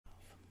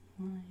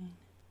Fine.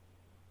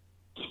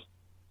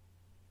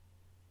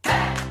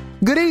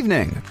 Good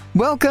evening.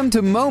 Welcome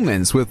to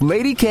Moments with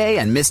Lady K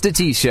and Mistah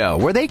T Show,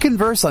 where they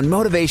converse on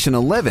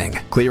motivational living,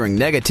 clearing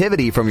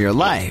negativity from your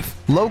life,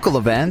 local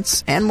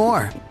events, and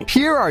more.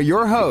 Here are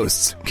your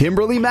hosts,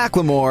 Kimberly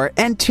McLemore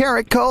and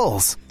Teryck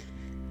Coles.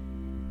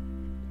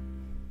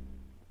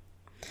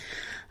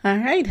 All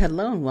right.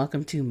 Hello and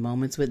welcome to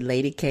Moments with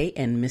Lady K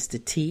and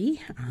Mistah T.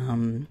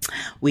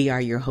 We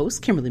are your hosts,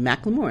 Kimberly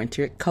McLemore and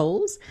Teryck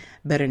Coles,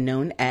 better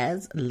known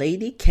as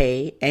Lady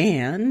K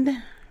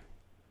and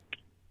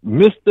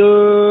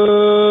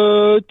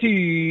Mistah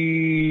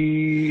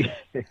T.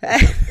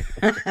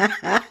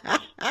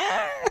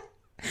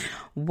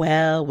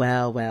 Well.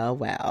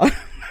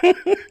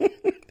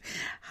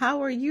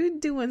 How are you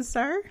doing,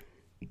 sir?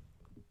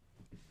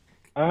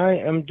 I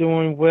am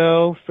doing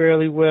well,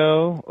 fairly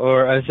well,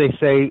 or as they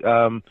say,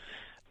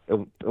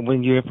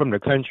 when you're from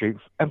the country,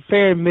 I'm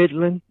fair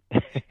Midland.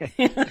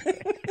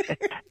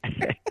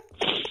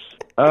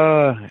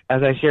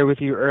 As I shared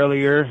with you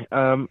earlier,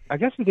 I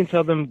guess we can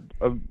tell them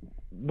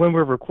when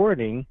we're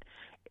recording.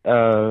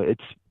 Should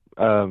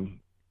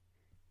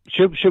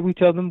we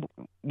tell them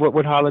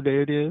what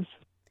holiday it is?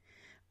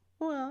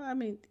 Well, I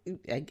mean,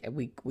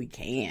 we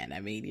can.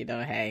 I mean,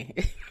 hey,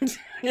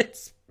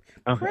 it's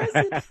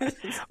President's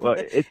well,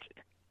 it's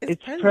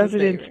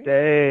President's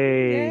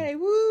Day. Yay,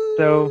 woo!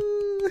 So,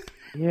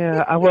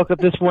 yeah, I woke up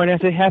this morning. I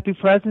said, "Happy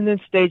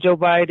President's Day, Joe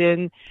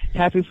Biden.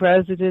 Happy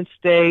President's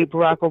Day,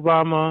 Barack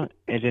Obama,"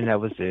 and then that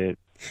was it.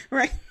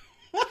 Right.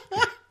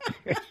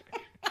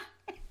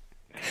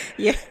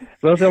 Yeah.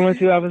 Those are the ones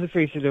who I was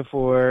appreciative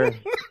for.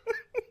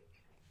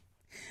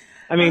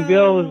 I mean,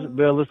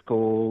 Bill is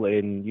cool,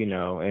 and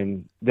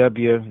and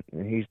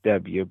he's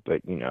W,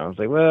 but I was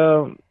like,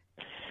 well,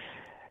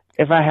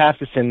 if I have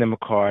to send them a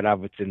card, I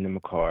would send them a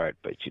card,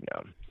 but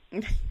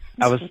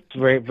I was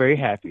very, very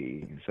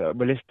happy. So,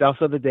 but it's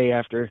also the day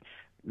after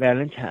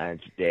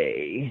Valentine's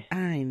Day.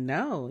 I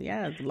know,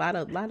 yeah, a lot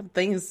of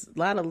things, a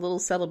lot of little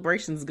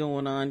celebrations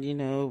going on.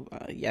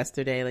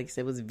 Yesterday, like I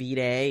said, was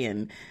V-Day,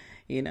 and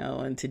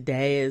and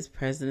today is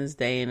President's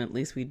Day, and at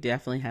least we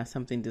definitely have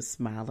something to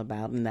smile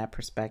about in that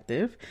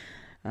perspective.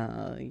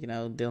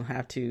 Don't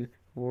have to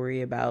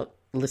worry about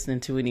listening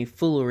to any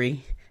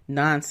foolery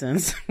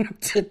nonsense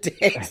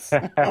today. So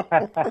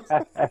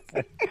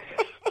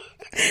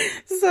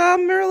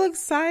I'm real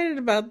excited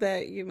about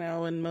that,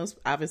 and most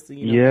obviously,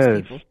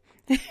 yes.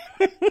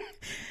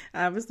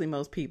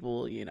 most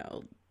people,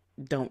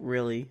 don't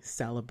really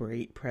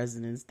celebrate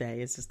President's Day.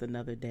 It's just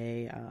another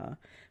day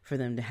for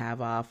them to have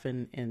off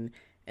and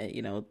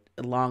a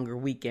longer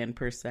weekend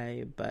per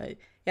se. But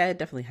yeah, it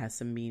definitely has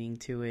some meaning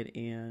to it.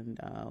 And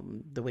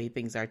the way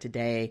things are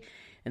today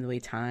and the way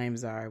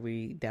times are,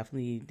 we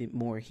definitely need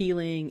more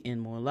healing and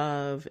more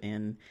love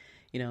and,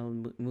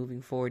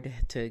 moving forward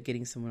to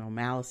getting some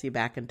normalcy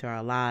back into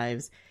our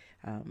lives.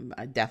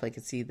 I definitely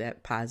could see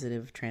that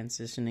positive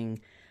transitioning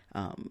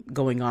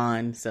going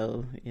on.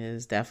 So it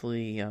is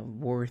definitely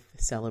worth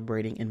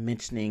celebrating and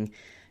mentioning.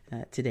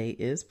 Today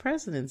is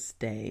President's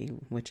Day,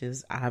 which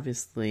is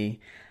obviously,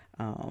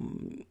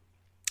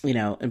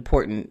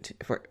 important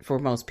for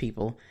most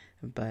people.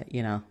 But,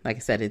 like I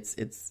said,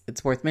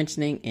 it's worth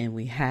mentioning, and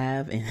we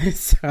have, and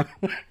so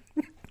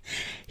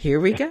here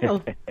we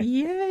go.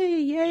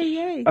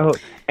 Yay. Oh,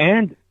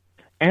 and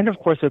of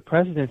course, with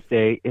President's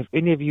Day, if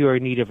any of you are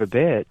in need of a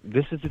bed,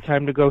 this is the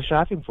time to go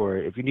shopping for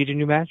it. If you need a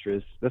new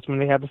mattress, that's when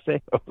they have the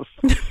sales.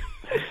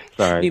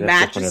 Sorry, new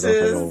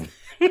mattresses,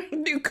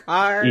 new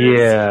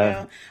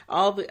cars,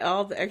 all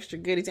the extra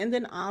goodies. And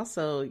then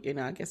also,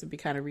 I guess it'd be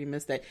kind of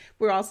remiss that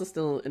we're also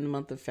still in the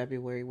month of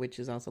February, which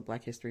is also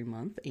Black History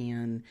Month.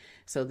 And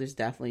so there's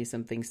definitely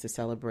some things to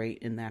celebrate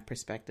in that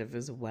perspective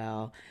as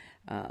well.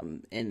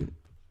 And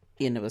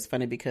it was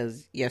funny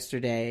because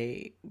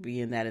yesterday,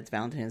 being that it's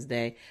Valentine's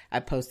Day, I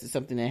posted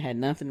something that had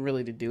nothing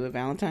really to do with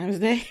Valentine's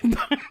Day.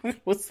 But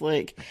it was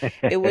like,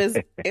 it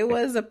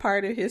was a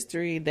part of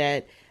history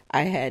that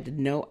I had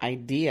no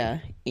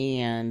idea.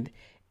 And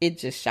it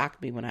just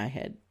shocked me when I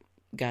had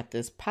got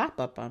this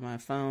pop-up on my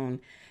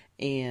phone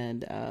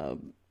and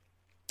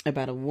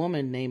about a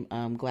woman named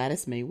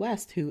Gladys Mae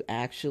West, who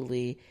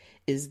actually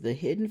is the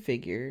hidden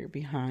figure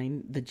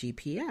behind the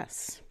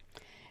GPS.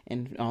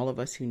 And all of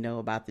us who know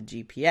about the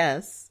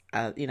GPS,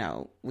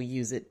 we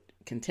use it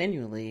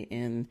continually.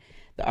 And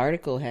the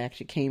article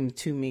actually came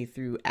to me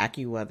through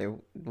AccuWeather,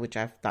 which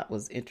I thought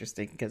was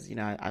interesting because,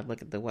 I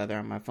look at the weather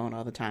on my phone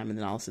all the time, and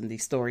then all of a sudden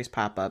these stories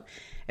pop up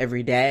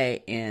every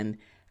day. And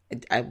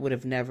I would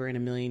have never in a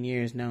million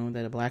years known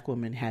that a Black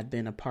woman had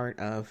been a part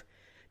of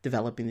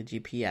developing the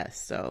GPS.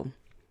 So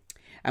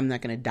I'm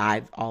not going to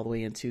dive all the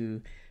way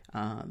into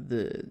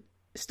the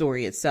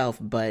story itself,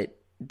 but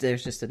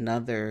there's just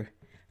another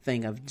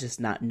thing of just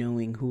not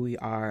knowing who we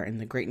are and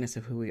the greatness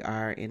of who we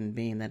are, and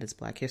being that it's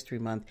Black History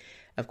Month.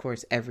 Of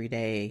course, every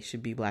day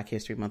should be Black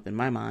History Month in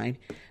my mind,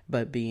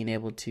 but being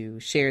able to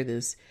share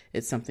this,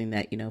 it's something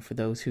that, for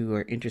those who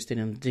are interested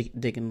in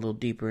digging a little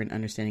deeper and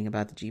understanding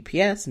about the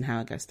GPS and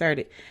how it got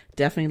started,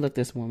 definitely look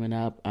this woman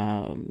up.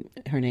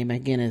 Her name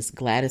again is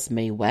Gladys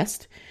Mae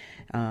West.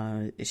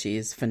 She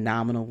is a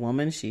phenomenal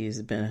woman.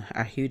 She's been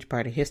a huge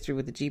part of history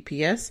with the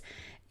GPS.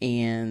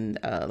 And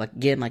like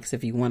I said,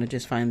 if you want to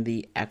just find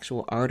the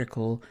actual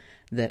article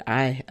that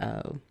I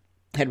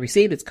had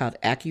received, it's called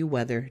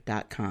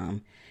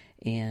AccuWeather.com.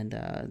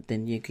 And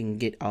then you can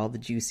get all the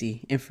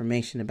juicy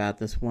information about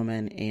this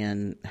woman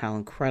and how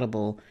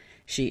incredible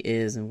she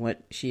is and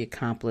what she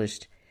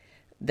accomplished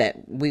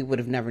that we would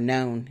have never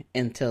known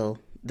until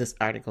this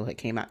article had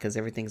came out, because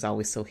everything's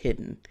always so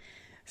hidden.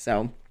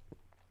 So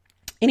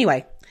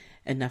anyway,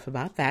 enough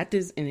about that.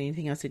 Is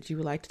anything else that you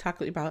would like to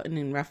talk about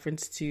in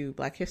reference to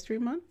Black History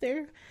Month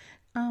there,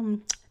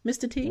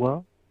 Mr. T?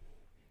 Well,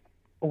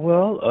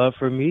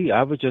 for me,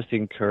 I would just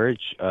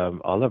encourage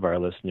all of our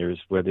listeners,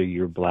 whether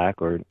you're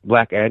Black or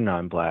Black and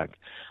non-Black,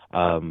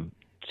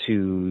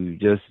 to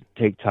just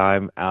take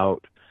time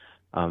out,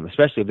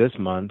 especially this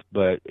month,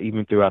 but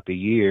even throughout the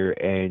year,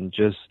 and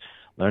just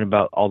learn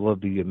about all of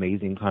the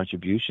amazing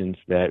contributions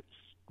that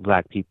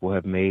Black people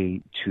have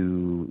made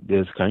to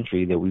this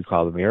country that we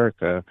call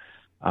America.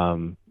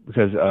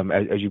 Because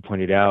as you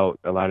pointed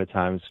out, a lot of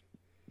times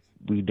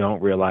we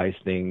don't realize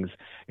things,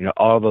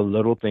 all the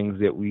little things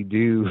that we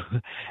do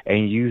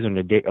and use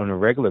on a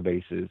regular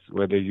basis,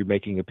 whether you're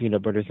making a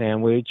peanut butter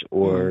sandwich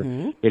or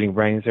getting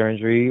brain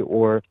surgery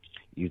or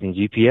using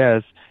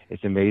GPS.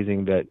 It's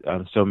amazing that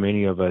so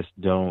many of us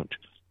don't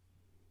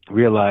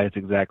realize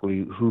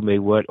exactly who made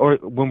what, or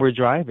when we're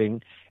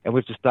driving and we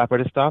have to stop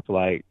at a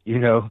stoplight,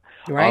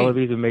 Right. All of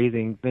these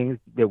amazing things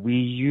that we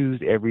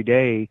use every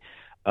day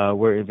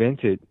were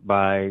invented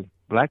by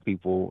Black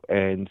people.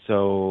 And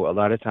so a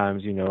lot of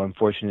times,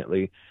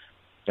 unfortunately,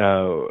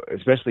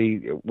 especially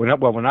when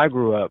I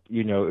grew up,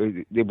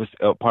 it was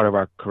a part of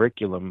our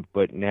curriculum,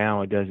 but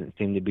now it doesn't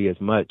seem to be as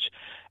much.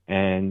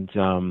 And,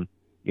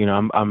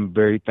 I'm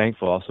very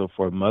thankful also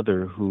for a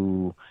mother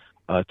who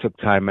took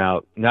time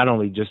out, not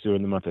only just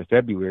during the month of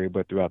February,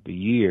 but throughout the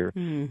year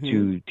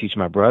to teach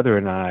my brother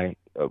and I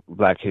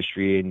Black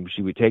history. And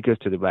she would take us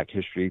to the Black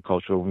History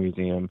Cultural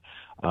Museum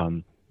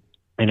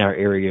in our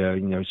area.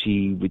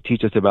 She would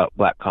teach us about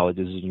Black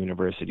colleges and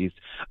universities,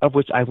 of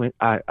which I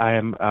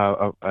am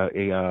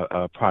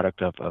a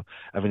product of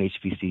an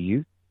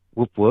HBCU.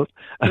 Whoop whoop.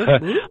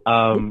 But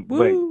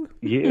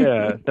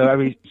yeah,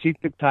 so she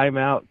took time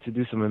out to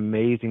do some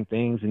amazing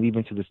things, and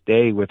even to this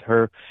day with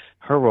her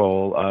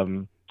role.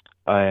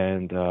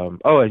 And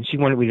she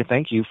wanted me to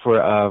thank you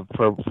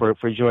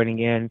for joining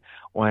in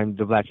on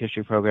the Black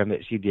History program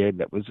that she did.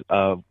 That was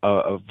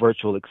a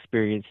virtual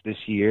experience this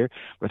year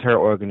with her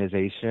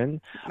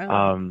organization.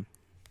 Oh.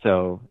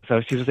 So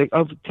she was like,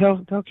 "Oh,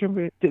 tell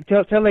Kimberly,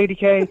 tell Lady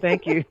K,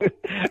 thank you."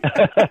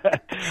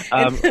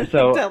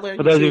 So tell her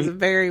for those she's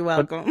very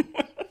welcome.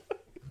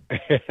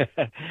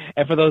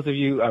 And for those of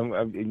you,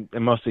 and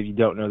most of you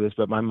don't know this,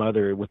 but my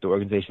mother, with the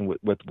organization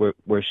with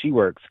where she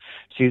works,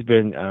 she's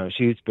been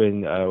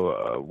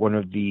one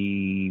of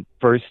the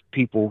first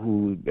people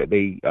who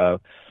they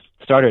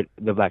started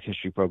the Black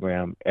History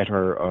program at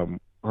her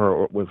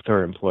with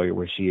her employer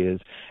where she is,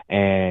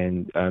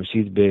 and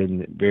she's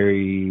been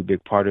very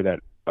big part of that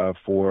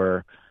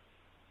for,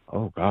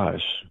 oh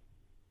gosh,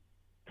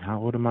 how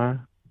old am I?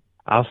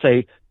 I'll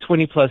say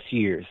 20 plus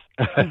years.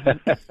 But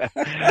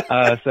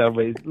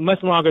it's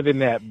much longer than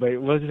that, but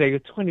we'll just say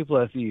 20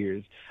 plus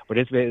years. But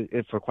it's been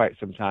for quite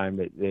some time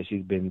that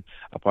she's been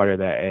a part of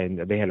that. And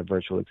they had a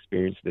virtual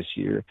experience this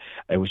year,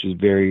 which was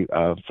very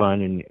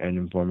fun and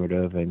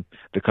informative. And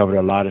they covered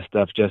a lot of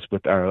stuff just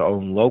with our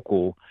own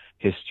local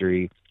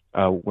history,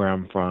 where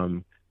I'm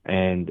from.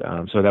 And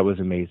so that was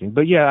amazing.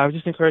 But yeah, I would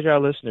just encourage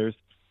our listeners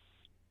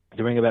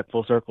to bring it back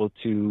full circle,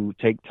 to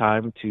take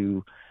time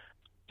to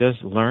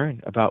just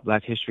learn about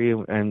Black history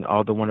and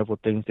all the wonderful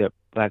things that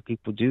Black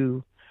people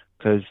do,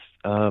 because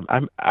our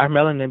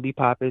melanin be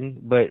popping,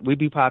 but we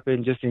be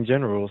popping just in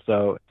general.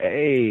 So,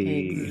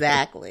 hey.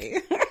 Exactly.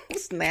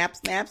 Snap,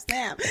 snap,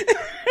 snap.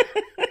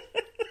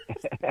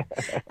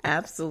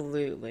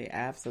 Absolutely.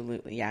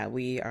 Yeah,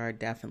 we are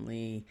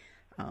definitely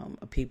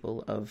a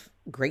people of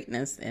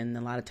greatness, and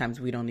a lot of times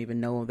we don't even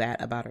know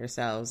that about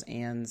ourselves.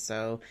 And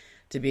so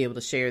to be able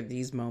to share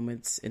these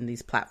moments in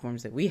these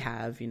platforms that we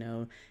have,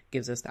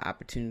 gives us the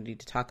opportunity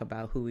to talk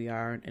about who we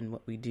are and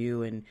what we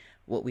do and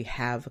what we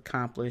have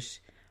accomplished,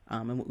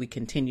 and what we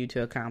continue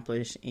to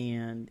accomplish.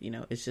 And,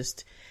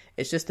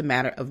 it's just a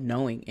matter of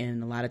knowing.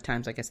 And a lot of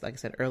times, like I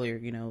said earlier,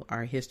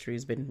 our history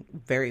has been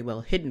very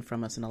well hidden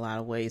from us in a lot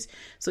of ways.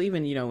 So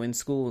even, in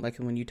school, like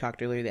when you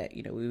talked earlier that,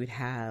 we would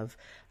have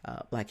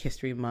Black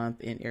History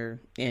Month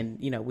and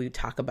we would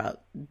talk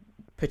about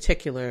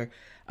particular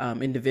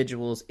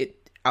individuals.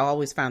 I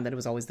always found that it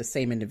was always the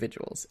same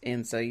individuals.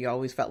 And so you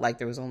always felt like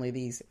there was only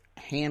these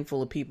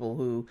handful of people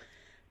who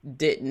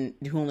who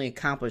only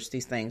accomplished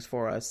these things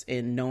for us,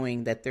 and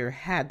knowing that there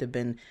had to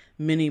been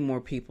many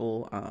more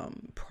people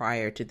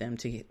prior to them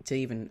to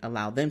even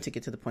allow them to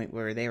get to the point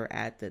where they were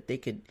at, that they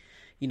could,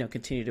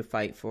 continue to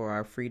fight for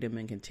our freedom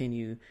and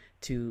continue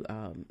to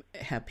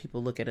have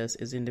people look at us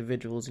as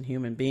individuals and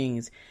human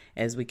beings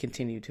as we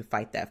continue to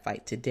fight that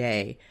fight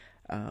today.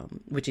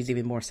 Which is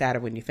even more sadder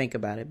when you think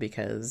about it,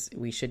 because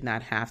we should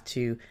not have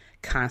to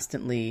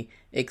constantly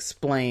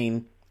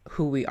explain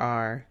who we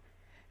are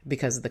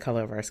because of the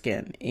color of our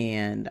skin.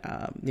 And,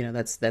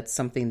 that's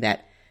something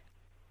that,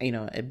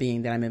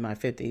 being that I'm in my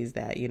 50s,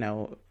 that,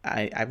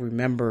 I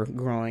remember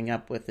growing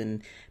up with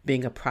and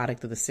being a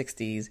product of the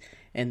 60s,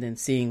 and then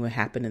seeing what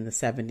happened in the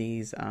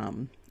 70s,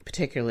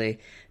 particularly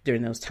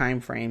during those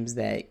time frames,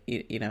 that,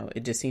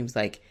 it just seems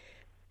like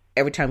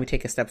every time we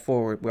take a step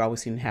forward, we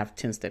always seem to have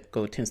 10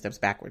 steps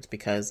backwards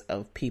because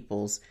of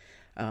people's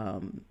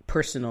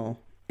personal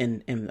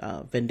and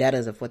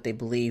vendettas of what they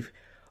believe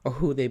or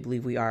who they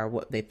believe we are,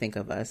 what they think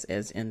of us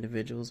as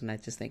individuals. And I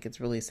just think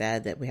it's really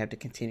sad that we have to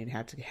continue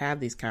to have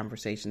these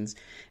conversations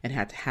and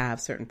have to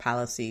have certain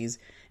policies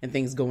and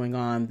things going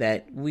on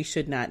that we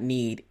should not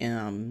need,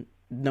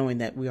 knowing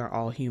that we are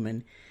all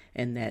human,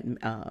 and that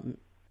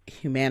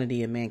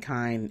humanity and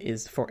mankind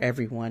is for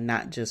everyone,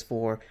 not just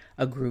for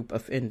a group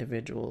of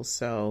individuals.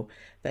 So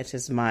that's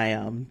just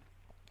my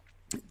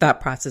thought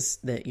process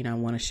that, I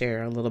want to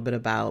share a little bit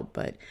about.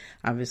 But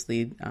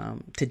obviously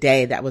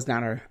today that was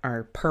not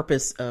our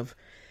purpose of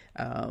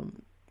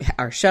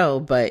our show,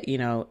 but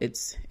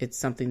it's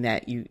something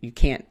that you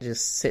can't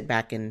just sit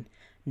back and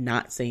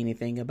not say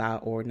anything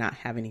about or not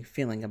have any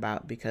feeling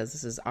about, because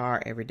this is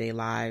our everyday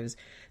lives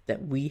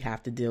that we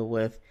have to deal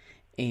with.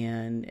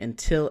 And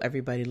until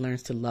everybody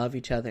learns to love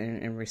each other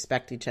and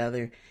respect each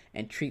other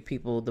and treat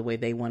people the way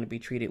they want to be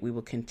treated, we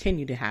will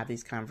continue to have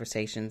these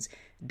conversations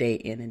day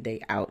in and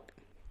day out.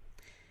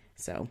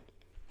 So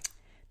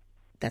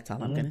that's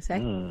all I'm going to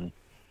say.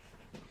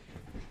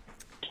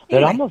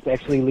 That almost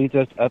actually leads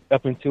us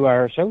up into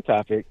our show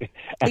topic,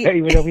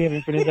 even though we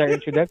haven't finished our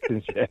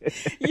introductions yet.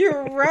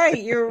 You're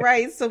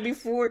right. So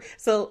before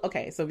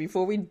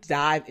we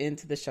dive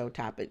into the show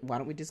topic, why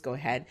don't we just go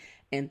ahead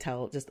and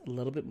tell just a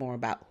little bit more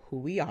about who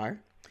we are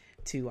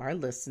to our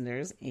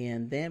listeners,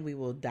 and then we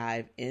will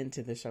dive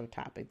into the show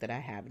topic that I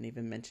haven't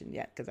even mentioned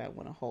yet, because I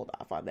want to hold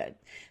off on that.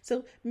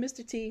 So,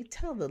 Mr. T,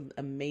 tell the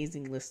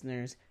amazing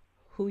listeners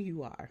who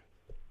you are.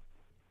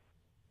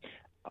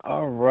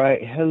 All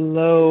right.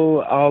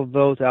 Hello, all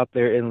those out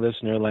there in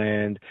listener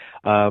land.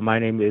 My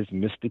name is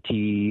Mr.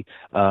 T.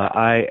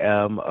 I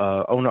am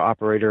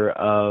owner-operator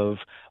of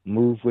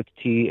Move with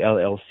T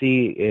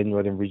LLC in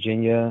Northern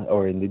Virginia,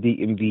 or in the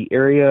DMV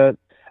area.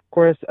 Of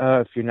course,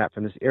 if you're not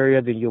from this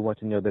area, then you'll want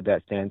to know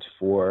that stands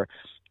for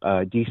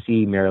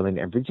DC, Maryland,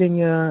 and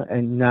Virginia,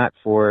 and not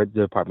for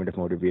the Department of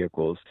Motor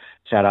Vehicles.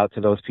 Shout out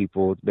to those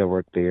people that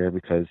work there,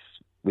 because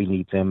we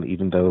need them,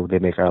 even though they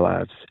make our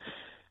lives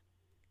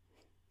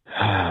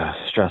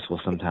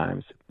stressful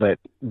sometimes, but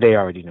they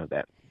already know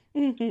that.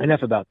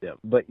 Enough about them.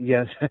 But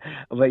yes,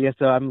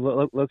 so I'm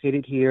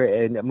located here,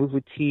 and Move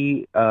with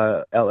T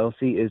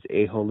LLC is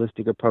a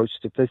holistic approach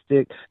to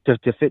fitness.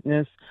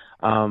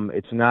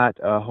 It's not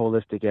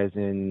holistic as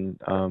in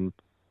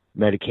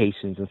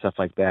medications and stuff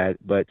like that,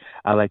 but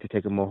I like to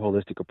take a more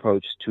holistic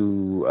approach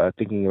to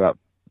thinking about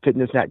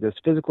fitness, not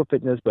just physical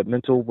fitness, but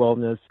mental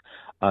wellness,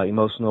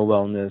 emotional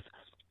wellness,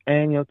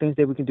 and, things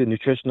that we can do,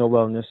 nutritional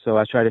wellness. So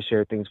I try to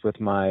share things with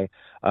my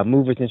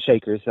movers and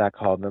shakers, I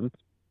call them,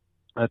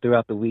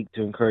 throughout the week,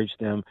 to encourage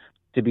them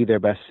to be their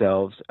best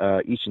selves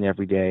each and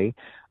every day.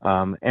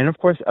 And of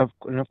course,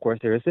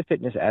 there is a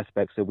fitness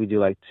aspect, so we do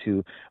like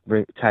to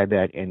tie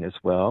that in as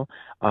well.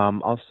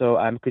 Also,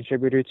 I'm a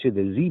contributor to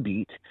the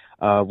Z-Beat,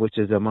 which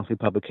is a monthly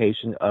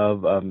publication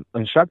of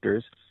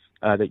instructors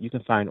that you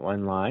can find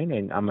online,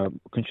 and I'm a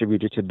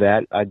contributor to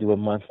that. I do a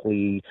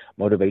monthly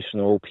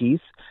motivational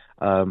piece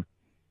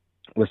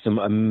with some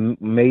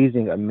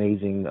amazing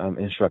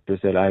instructors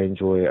that I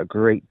enjoy a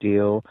great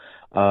deal.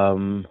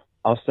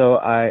 Also,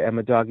 I am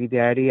a doggy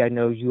daddy. I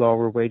know you all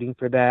were waiting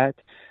for that,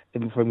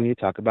 for me to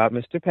talk about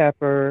Mr.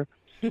 Pepper.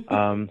 So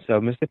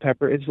Mr.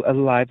 Pepper is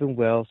alive and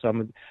well. So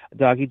I'm a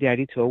doggy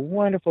daddy to a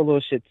wonderful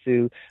little Shih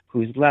Tzu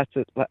who's lots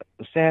of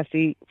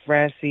sassy,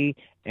 frassy,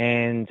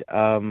 and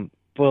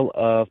full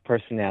of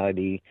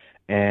personality.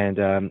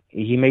 And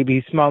he may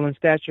be small in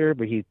stature,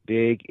 but he's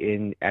big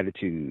in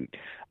attitude.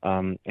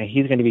 And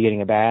he's going to be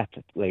getting a bath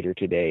later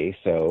today,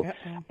 so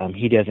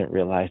he doesn't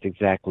realize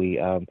exactly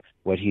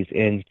what he's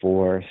in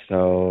for.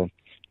 So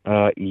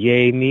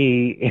yay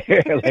me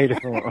later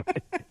on,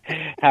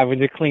 having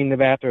to clean the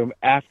bathroom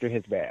after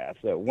his bath.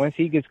 So once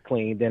he gets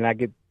clean, then I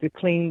get to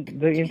clean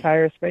the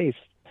entire space.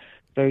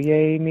 So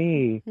yay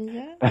me.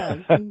 Yeah,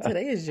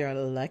 today is your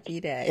lucky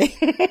day.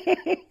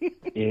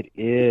 It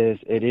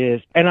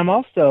is. And I'm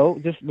also,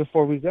 just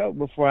before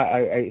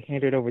I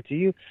hand it over to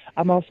you,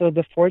 I'm also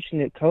the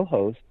fortunate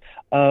co-host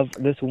of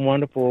this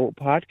wonderful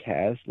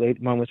podcast,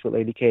 Moments with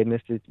Lady K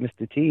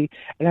Mistah T,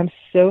 and I'm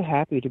so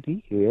happy to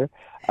be here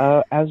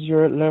as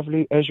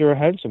your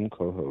handsome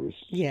co-host.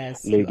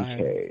 Yes, you Lady are.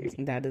 K.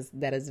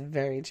 That is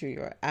very true.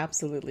 You are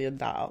absolutely a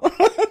doll.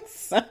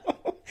 So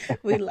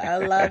I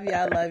love you.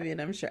 I love you,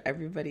 and I'm sure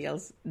everybody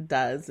else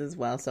does as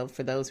well. So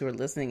for those who are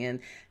listening in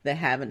that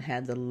haven't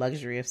had the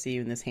luxury of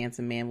seeing this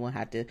handsome man, we'll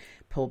have to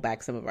pull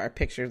back some of our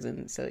pictures,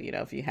 and so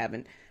if you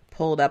haven't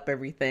pulled up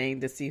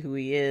everything to see who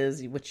he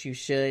is, which you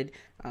should.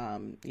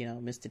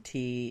 Mr.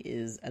 T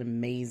is an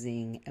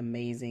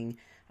amazing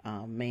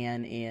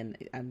man, and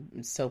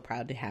I'm so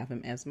proud to have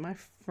him as my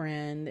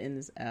friend, and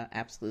is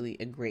absolutely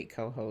a great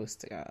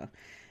co-host.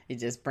 It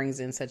just brings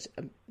in such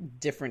a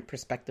different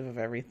perspective of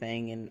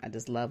everything, and I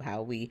just love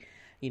how we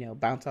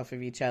bounce off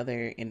of each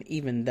other. And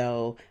even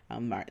though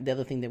the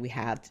other thing that we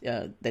have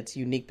that's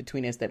unique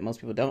between us that most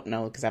people don't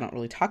know, because I don't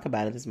really talk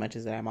about it as much,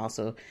 as that I'm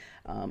also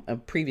a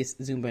previous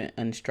Zumba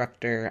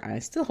instructor. I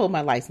still hold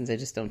my license, I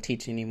just don't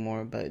teach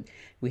anymore, but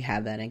we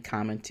have that in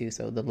common too.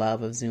 So the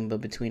love of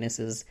Zumba between us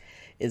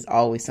is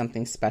always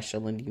something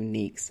special and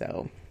unique.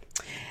 So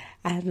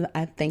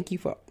I thank you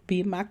for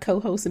being my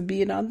co-host and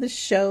being on the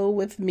show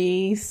with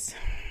me.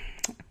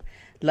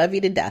 Love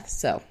you to death.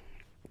 So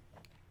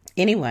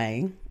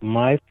anyway.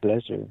 My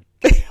pleasure.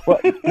 Well,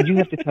 you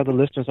have to tell the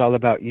listeners all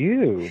about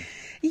you.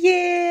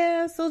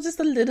 Yeah, so just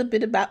a little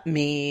bit about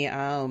me.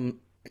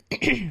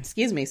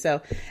 Excuse me.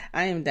 So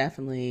I am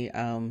definitely,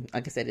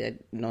 like I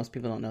said, most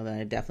people don't know that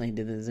I definitely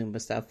did the Zumba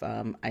stuff.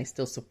 I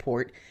still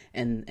support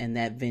in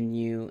that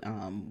venue,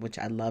 which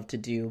I love to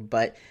do.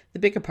 But the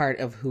bigger part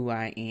of who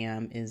I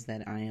am is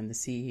that I am the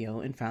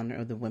CEO and founder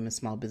of the Women's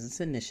Small Business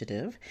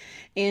Initiative.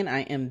 And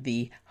I am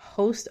the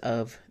host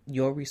of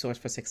Your Resource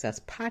for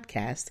Success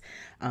podcast,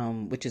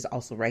 which is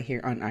also right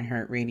here on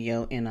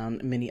iHeartRadio and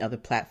on many other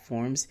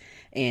platforms.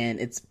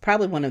 And it's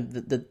probably one of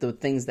the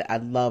things that I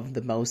love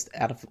the most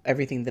out of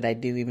everything that I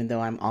do, even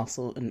though I'm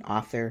also an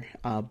author,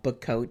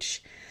 book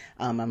coach.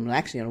 I'm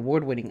actually an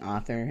award-winning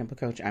author and book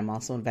coach. I'm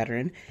also a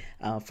veteran,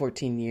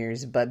 14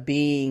 years. But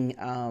being,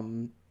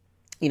 having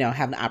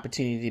the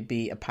opportunity to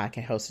be a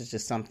podcast host is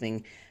just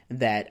something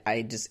that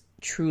I just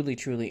truly,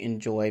 truly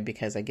enjoy,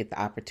 because I get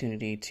the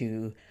opportunity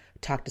to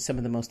talk to some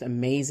of the most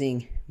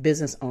amazing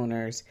business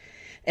owners,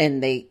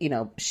 and they,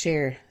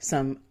 share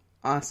some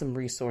awesome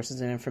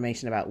resources and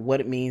information about what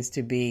it means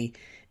to be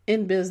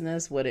in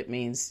business, what it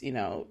means,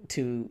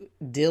 to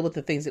deal with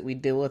the things that we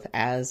deal with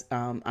as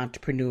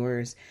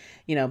entrepreneurs,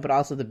 but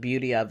also the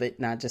beauty of it,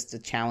 not just the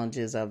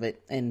challenges of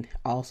it, and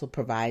also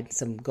provide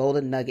some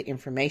golden nugget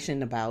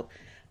information about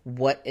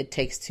what it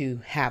takes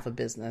to have a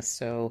business.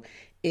 So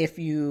if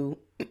you,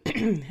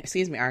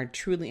 are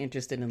truly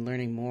interested in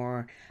learning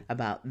more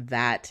about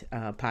that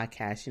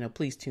podcast,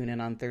 please tune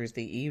in on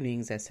Thursday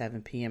evenings at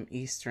 7 p.m.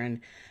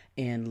 Eastern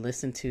and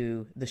listen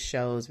to the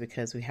shows,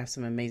 because we have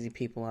some amazing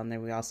people on there.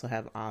 We also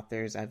have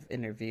authors. I've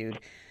interviewed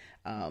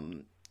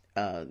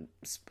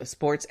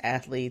sports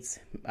athletes,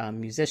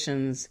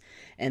 musicians,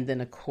 and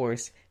then of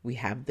course we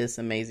have this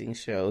amazing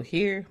show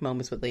here,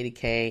 Moments with Lady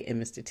K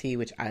and Mr. T,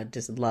 which I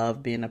just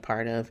love being a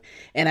part of.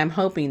 And I'm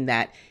hoping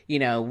that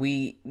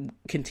we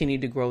continue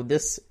to grow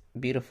this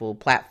beautiful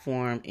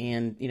platform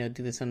and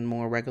do this on a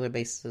more regular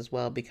basis as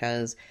well,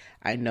 because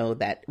I know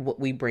that what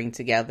we bring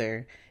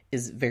together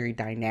is very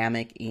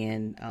dynamic,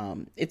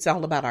 and it's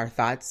all about our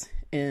thoughts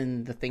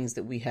and the things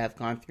that we have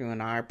gone through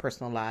in our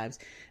personal lives,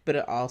 but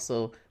it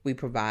also, we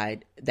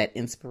provide that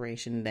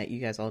inspiration that you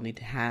guys all need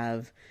to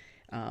have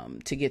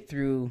to get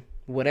through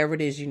whatever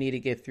it is you need to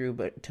get through,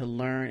 but to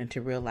learn and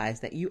to realize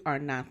that you are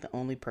not the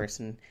only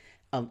person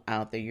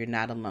out there. You're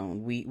not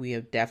alone. We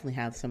have definitely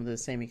had some of the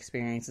same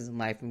experiences in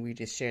life, and we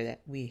just share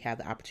that. We have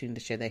the opportunity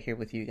to share that here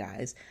with you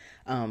guys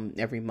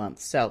every month.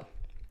 So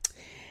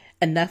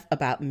enough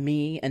about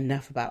me,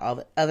 enough about all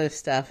the other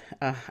stuff.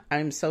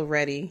 I'm so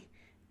ready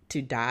to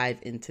dive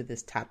into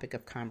this topic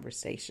of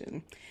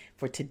conversation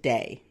for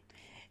today.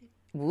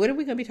 What are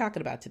we going to be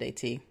talking about today,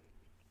 T?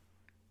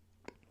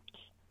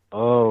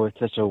 Oh, it's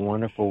such a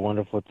wonderful,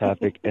 wonderful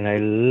topic, and I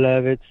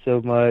love it so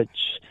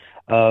much.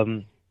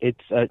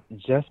 It's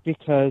just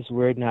because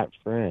we're not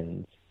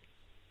friends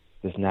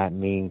does not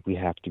mean we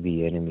have to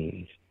be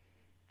enemies.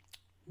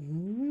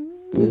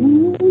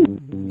 Dun,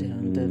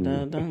 dun,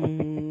 dun,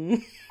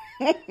 dun.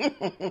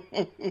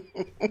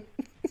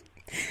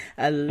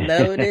 A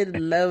loaded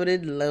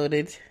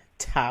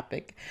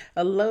topic,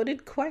 a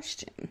loaded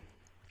question,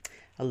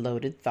 a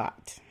loaded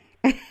thought.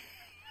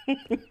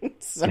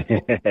 So.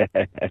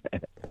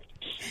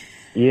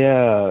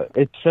 Yeah,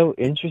 it's so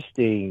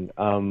interesting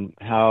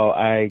how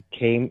I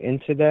came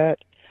into that.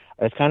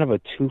 It's kind of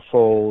a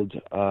twofold.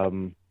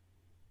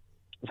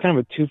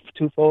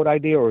 Twofold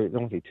idea, or I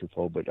don't say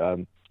twofold, but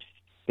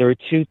there were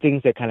two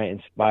things that kind of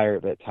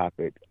inspired that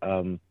topic.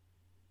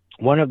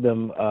 One of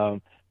them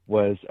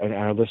was, and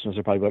our listeners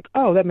are probably like,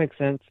 "Oh, that makes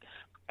sense."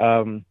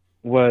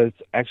 Was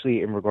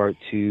actually in regard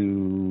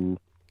to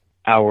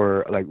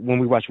our, like, when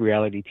we watch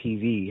reality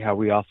TV, how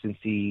we often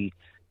see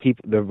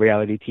the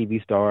reality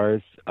TV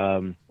stars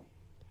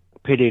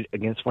pitted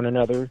against one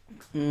another.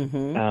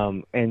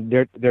 And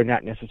they're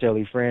not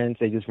necessarily friends.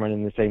 They just run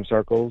in the same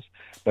circles.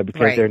 But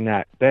because they're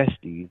not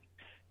besties,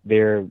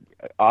 they're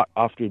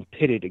often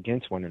pitted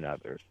against one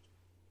another.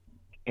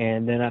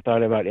 And then I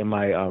thought about in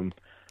my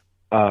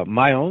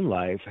my own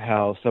life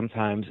how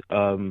sometimes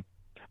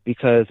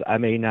because I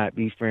may not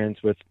be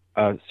friends with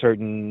a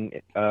certain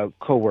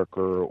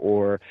coworker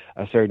or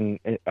a certain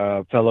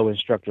fellow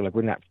instructor, like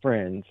we're not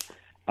friends,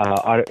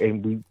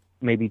 and we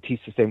maybe teach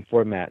the same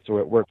formats,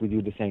 or at work we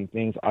do the same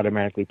things,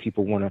 automatically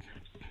people want to,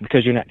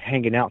 because you're not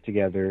hanging out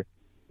together,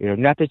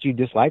 not that you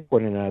dislike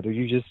one another,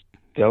 you just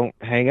don't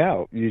hang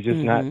out. You're just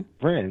not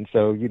friends.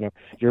 So,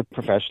 you're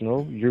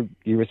professional, you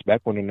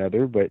respect one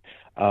another, but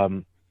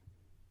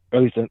at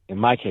least in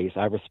my case,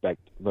 I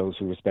respect those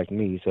who respect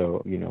me.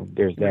 So,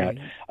 there's that.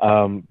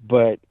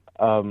 But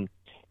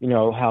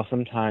how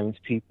sometimes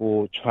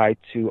people try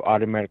to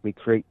automatically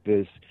create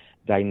this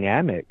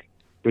dynamic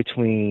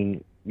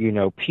between,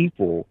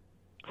 people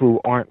who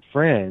aren't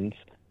friends,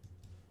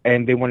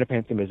 and they want to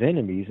paint them as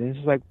enemies. And it's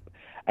just like,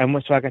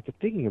 and so I got to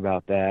thinking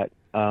about that,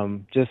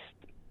 just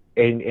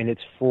in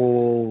its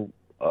full,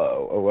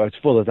 or as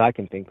full as I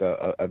can think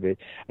of it.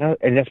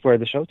 And that's where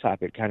the show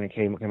topic kind of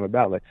came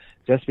about. Like,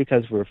 just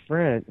because we're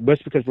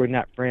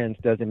not friends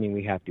doesn't mean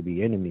we have to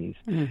be enemies.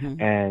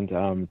 And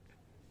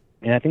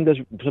I think that's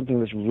something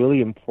that's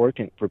really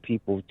important for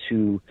people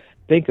to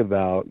think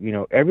about.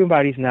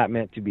 Everybody's not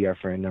meant to be our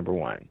friend, number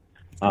one.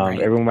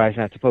 Everybody's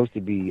not supposed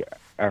to be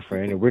our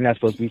friend, and we're not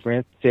supposed to be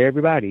friends to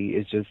everybody.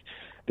 It's just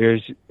there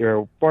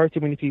are far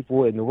too many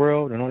people in the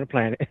world and on the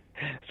planet,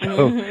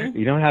 so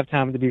you don't have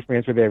time to be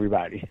friends with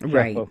everybody.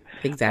 Right. So,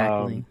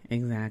 exactly.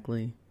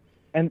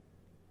 And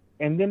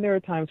then there are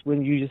times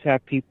when you just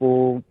have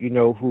people,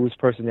 whose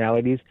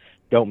personalities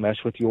don't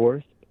mesh with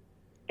yours.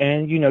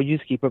 And, you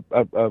just keep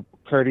a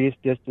courteous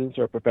distance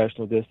or a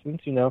professional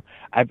distance.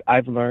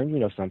 I've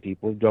learned, some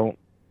people don't,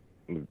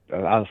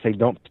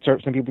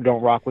 some people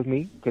don't rock with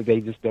me because they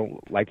just don't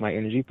like my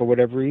energy for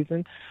whatever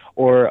reason.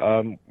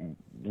 Or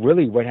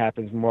really what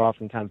happens more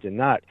oftentimes than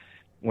not,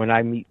 when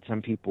I meet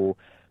some people,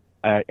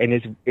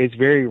 and it's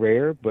very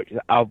rare, but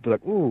I'll be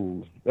like,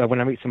 ooh,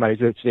 when I meet somebody,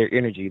 it's their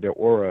energy, their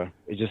aura,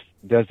 it just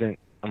doesn't,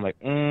 I'm like,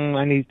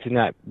 I need to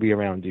not be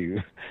around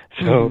you.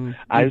 So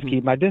I just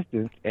keep my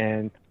distance,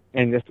 and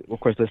that's, of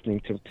course,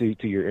 listening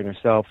to your inner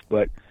self.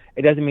 But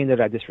it doesn't mean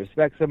that I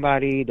disrespect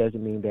somebody. It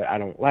doesn't mean that I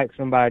don't like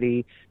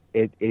somebody.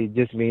 It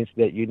just means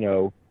that,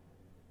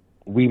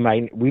 we're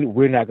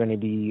not going to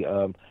be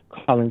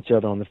calling each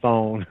other on the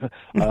phone,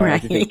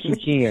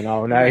 just keying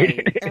all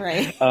night.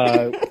 Right.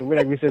 We're not going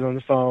to be sitting on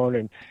the phone,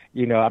 and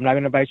I'm not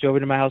going to invite you over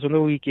to my house on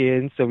the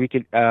weekend so we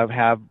could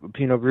have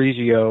Pinot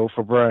Grigio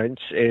for brunch,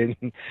 and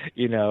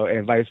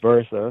and vice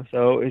versa.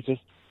 So it's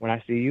just, when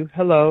I see you,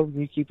 hello,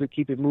 you keep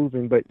it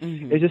moving. But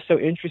it's just so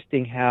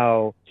interesting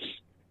how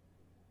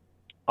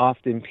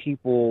often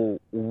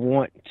people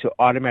want to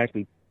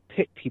automatically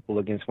pit people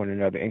against one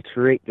another and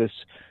create this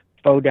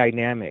faux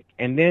dynamic.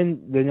 And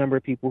then the number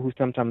of people who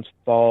sometimes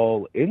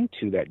fall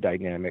into that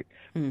dynamic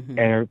and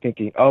are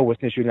thinking, oh, well,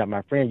 since you're not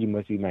my friend, you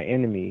must be my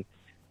enemy.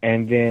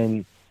 And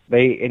then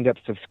they end up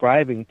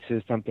subscribing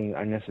to something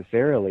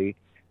unnecessarily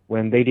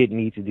when they didn't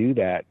need to do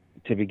that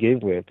to begin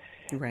with.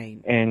 Right.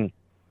 And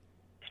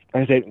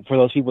I said, for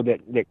those people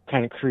that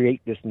kind of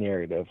create this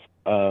narrative,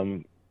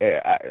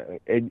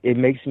 it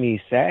makes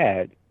me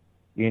sad,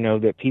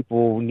 that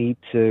people need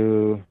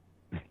to,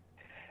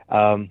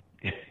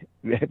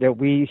 that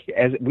we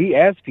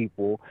as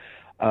people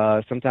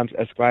sometimes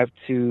ascribe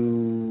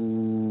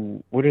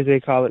to, what do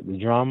they call it, the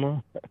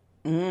drama?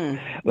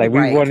 Like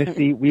we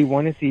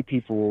want to see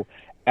people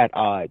at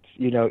odds,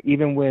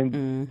 even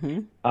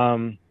when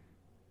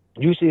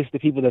usually it's the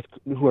people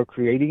who are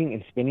creating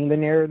and spinning the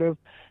narrative.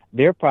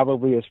 They're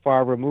probably as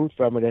far removed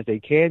from it as they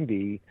can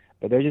be,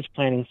 but they're just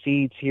planting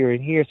seeds here and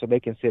here so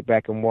they can sit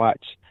back and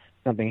watch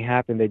something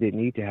happen that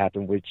didn't need to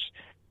happen, which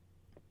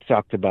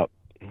talked about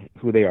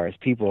who they are as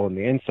people on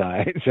the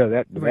inside. So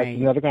that's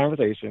another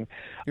conversation.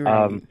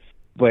 Right.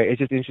 But it's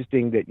just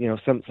interesting that,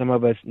 some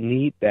of us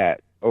need that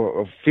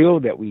or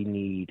feel that we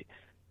need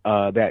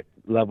that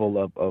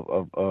level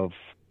of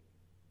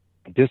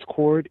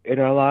discord in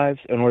our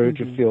lives in order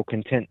to feel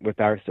content with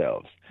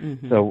ourselves.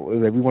 So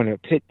we want to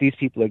pit these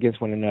people against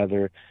one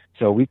another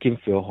so we can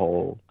feel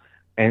whole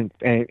and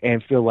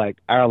feel like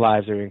our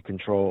lives are in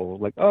control.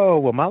 Like, oh,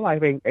 well, my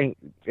life ain't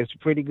it's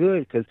pretty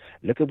good because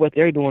look at what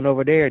they're doing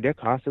over there. They're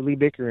constantly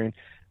bickering,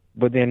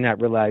 but they're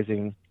not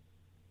realizing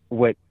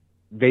what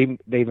they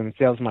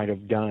themselves might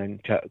have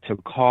done to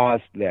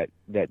cause that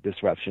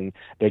disruption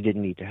that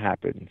didn't need to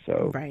happen.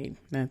 So right,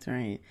 that's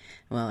right.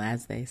 Well,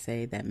 as they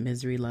say, that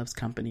misery loves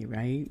company,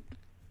 right?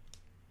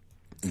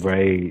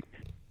 Right.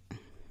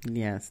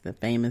 Yes, the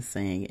famous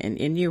saying,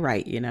 and you're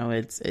right.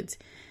 It's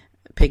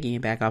picking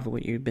it back off of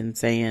what you've been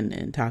saying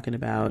and talking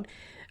about.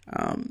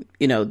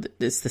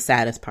 It's the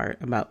saddest part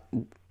about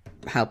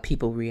how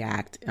people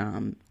react.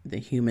 The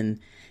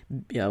human,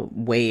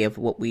 way of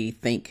what we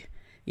think.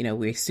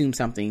 We assume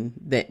something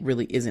that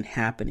really isn't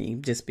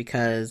happening just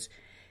because,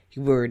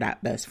 we're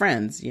not best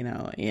friends, you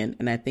know.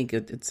 And I think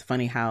it's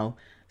funny how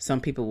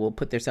some people will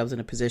put themselves in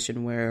a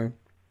position where,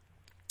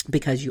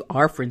 because you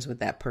are friends with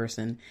that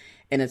person,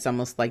 and it's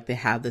almost like they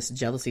have this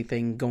jealousy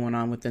thing going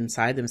on with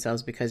inside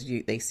themselves because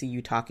they see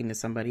you talking to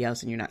somebody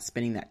else and you're not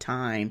spending that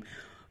time,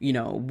 you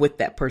know, with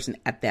that person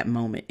at that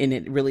moment. And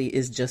it really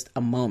is just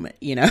a moment,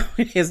 you know.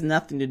 It has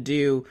nothing to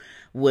do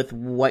with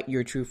what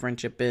your true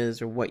friendship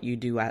is or what you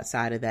do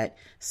outside of that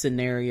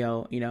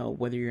scenario, you know,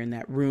 whether you're in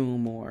that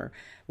room or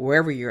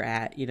wherever you're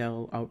at, you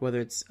know, or whether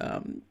it's,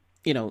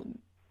 you know,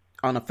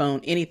 on a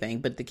phone,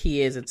 anything. But the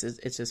key is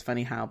it's just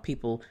funny how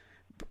people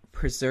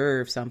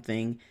preserve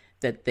something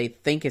that they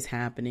think is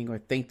happening or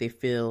think they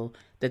feel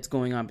that's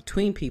going on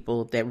between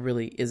people that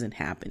really isn't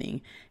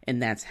happening.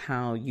 And that's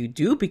how you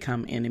do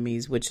become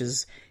enemies, which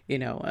is, you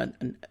know,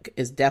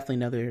 is definitely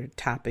another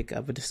topic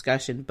of a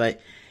discussion. But,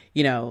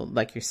 you know,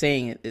 like you're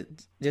saying,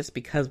 just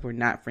because we're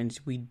not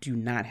friends, we do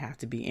not have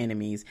to be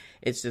enemies.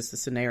 It's just a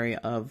scenario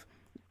of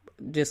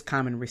just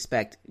common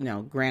respect. You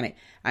know, granted,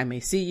 I may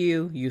see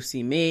you, you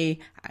see me,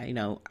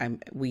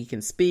 we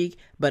can speak,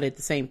 but at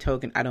the same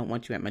token, I don't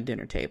want you at my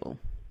dinner table.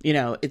 You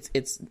know, it's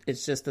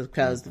just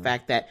because the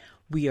fact that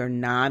we are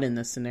not in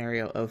the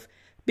scenario of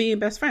being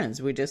best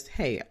friends. We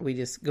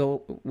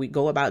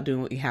go about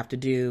doing what we have to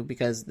do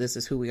because this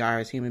is who we are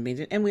as human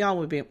beings, and we all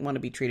want to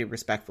be treated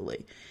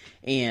respectfully.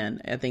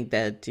 And I think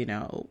that, you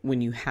know,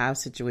 when you have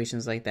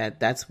situations like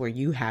that, that's where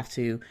you have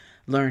to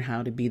learn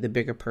how to be the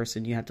bigger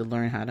person. You have to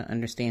learn how to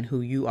understand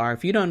who you are.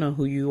 If you don't know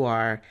who you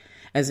are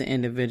as an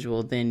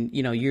individual, then,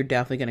 you know, you're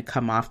definitely going to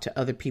come off to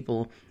other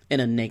people in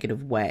a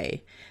negative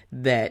way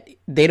that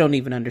they don't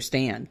even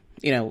understand.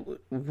 You know,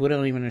 we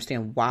don't even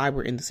understand why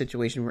we're in the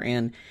situation we're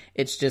in.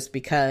 It's just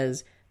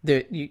because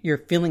you're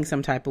feeling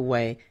some type of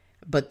way,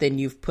 but then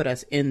you've put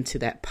us into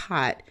that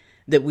pot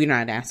that we're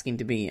not asking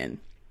to be in.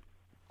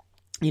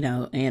 You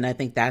know, and I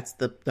think that's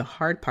the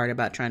hard part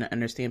about trying to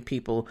understand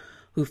people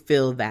who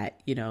feel that,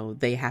 you know,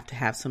 they have to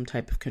have some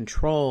type of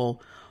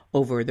control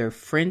over their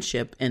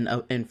friendship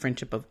and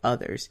friendship of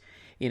others.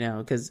 You know,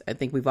 because I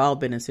think we've all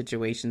been in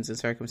situations and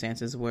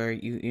circumstances where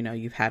you know,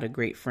 you've had a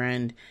great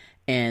friend,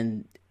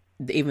 and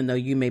even though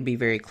you may be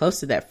very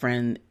close to that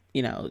friend,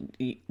 you know,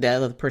 the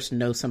other person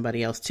knows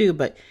somebody else too,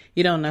 but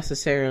you don't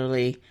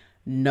necessarily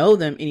know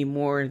them any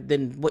more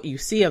than what you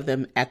see of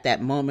them at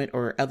that moment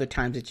or other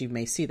times that you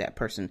may see that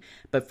person.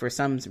 But for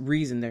some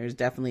reason, there's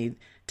definitely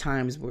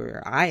times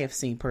where I have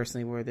seen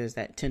personally where there's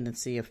that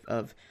tendency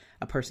of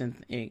a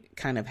person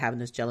kind of having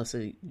this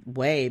jealousy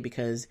way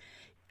because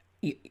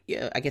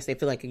I guess they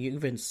feel like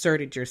you've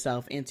inserted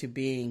yourself into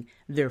being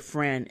their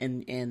friend,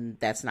 and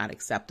that's not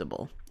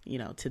acceptable, you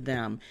know, to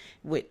them.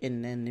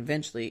 And then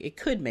eventually it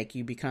could make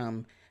you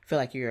feel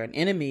like you're an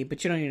enemy,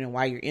 but you don't even know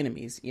why you're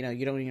enemies. You know,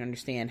 you don't even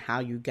understand how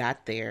you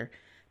got there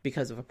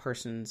because of a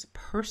person's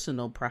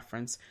personal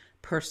preference,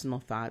 personal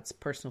thoughts,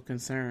 personal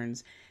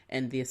concerns,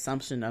 and the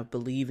assumption of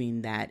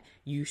believing that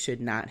you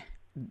should not,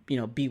 you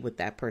know, be with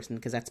that person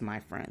because that's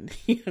my friend.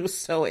 You know,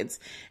 so it's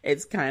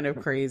kind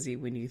of crazy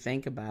when you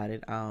think about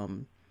it.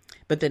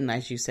 But then,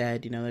 as you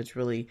said, you know, it's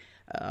really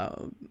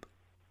a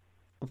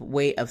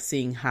way of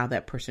seeing how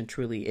that person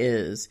truly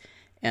is.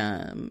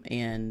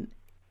 And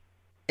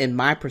in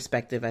my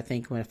perspective, I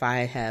think if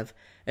I have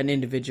an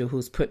individual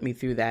who's put me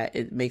through that,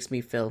 it makes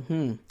me feel,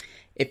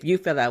 if you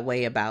feel that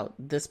way about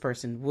this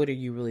person, what are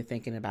you really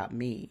thinking about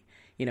me?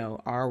 You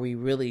know, are we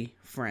really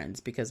friends?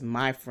 Because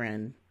my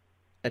friend,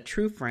 a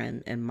true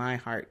friend in my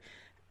heart,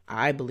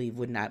 I believe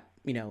would not,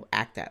 you know,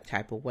 act that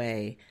type of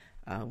way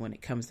when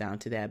it comes down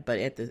to that. But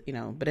at the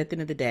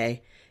end of the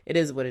day, it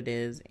is what it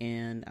is.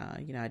 And,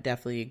 you know, I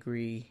definitely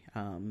agree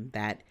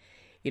that,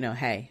 you know,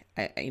 hey,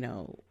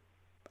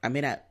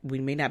 we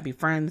may not be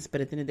friends, but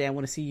at the end of the day, I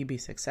want to see you be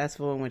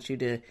successful. I want you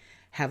to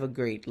have a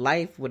great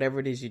life, whatever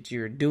it is that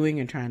you're doing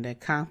and trying to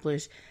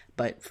accomplish.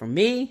 But for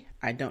me,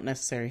 I don't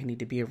necessarily need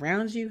to be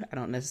around you. I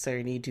don't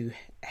necessarily need to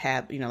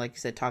have, you know, like you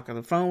said, talk on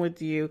the phone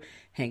with you,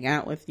 hang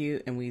out with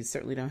you. And we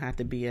certainly don't have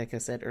to be, like I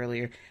said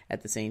earlier,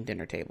 at the same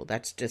dinner table.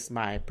 That's just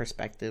my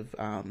perspective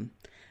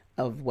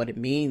of what it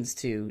means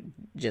to,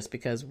 just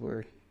because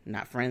we're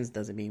not friends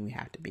doesn't mean we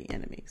have to be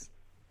enemies.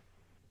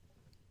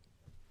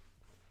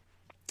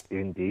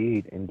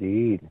 Indeed.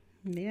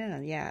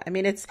 Yeah. I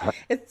mean, it's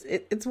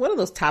one of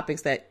those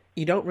topics that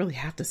you don't really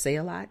have to say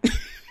a lot.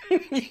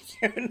 You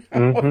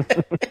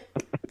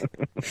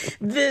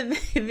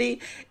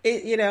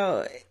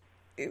know?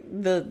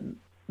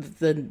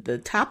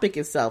 The topic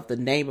itself, the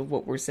name of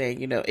what we're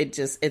saying, you know,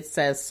 it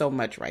says so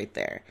much right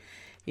there.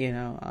 You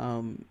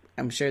know,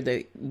 I'm sure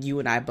that you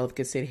and I both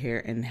could sit here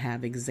and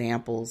have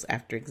examples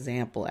after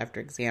example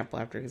after example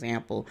after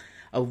example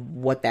of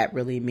what that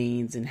really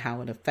means and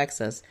how it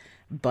affects us.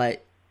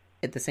 But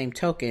at the same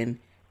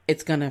token,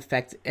 it's going to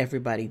affect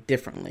everybody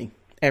differently.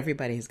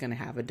 Everybody is going to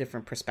have a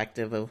different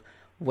perspective of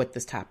what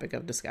this topic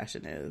of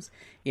discussion is.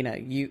 You know,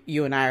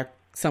 you and I are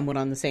somewhat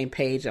on the same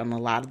page on a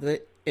lot of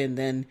it. And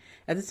then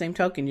at the same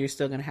token, you're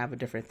still going to have a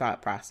different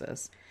thought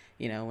process,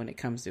 you know, when it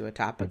comes to a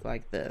topic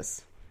like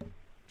this.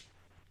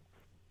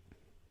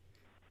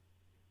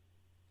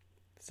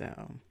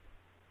 So,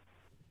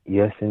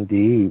 Yes,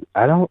 indeed.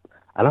 I don't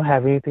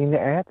have anything to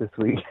add this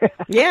week.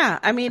 Yeah,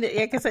 I mean,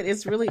 like I said,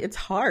 it's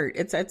hard.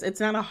 It's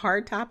not a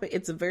hard topic.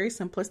 It's a very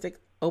simplistic,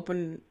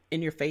 open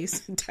in your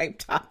face type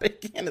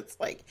topic, and it's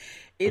like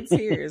it's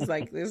here. It's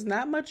like there's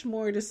not much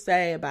more to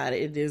say about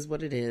it. It is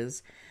what it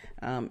is.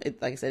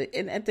 Like I said,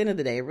 and at the end of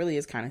the day, it really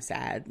is kind of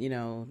sad,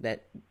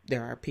 that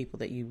there are people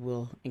that you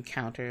will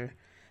encounter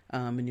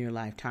in your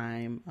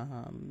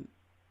lifetime.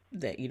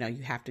 That you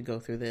have to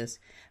go through this,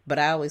 but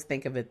I always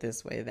think of it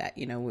this way, that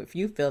if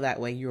you feel that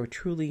way, you're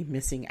truly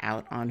missing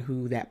out on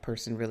who that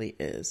person really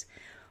is,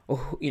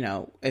 or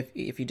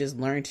if you just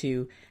learn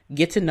to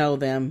get to know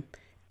them,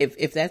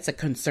 if that's a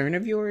concern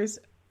of yours,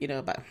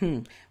 about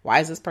why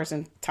is this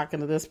person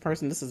talking to this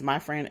person, this is my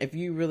friend, if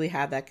you really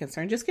have that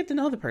concern, just get to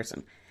know the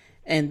person,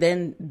 and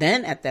then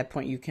at that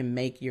point you can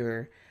make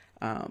your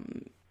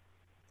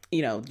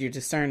your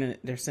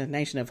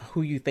discernation of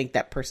who you think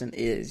that person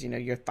is,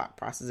 your thought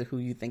process of who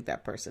you think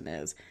that person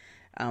is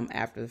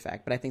after the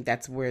fact. But I think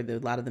that's where a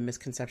lot of the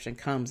misconception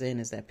comes in,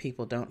 is that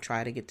people don't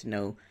try to get to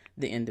know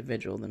the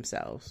individual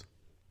themselves.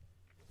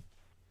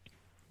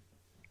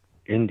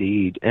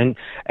 Indeed. And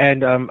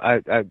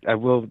I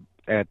will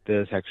add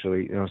this,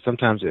 actually,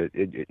 sometimes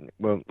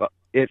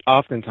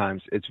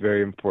oftentimes it's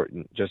very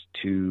important just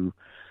to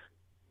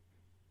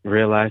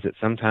realize that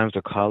sometimes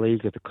a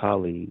colleague is a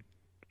colleague.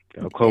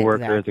 A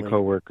coworker is a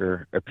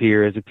coworker, a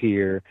peer is a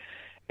peer,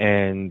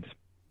 and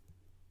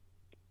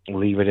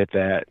leave it at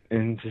that,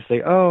 and just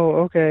say,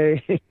 "Oh,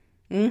 okay."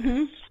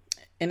 Mm-hmm.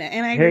 And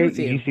I agree with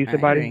you. You see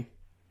somebody?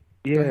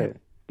 Yeah,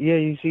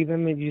 you see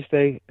them, and you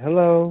say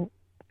hello.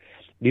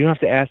 You don't have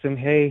to ask them,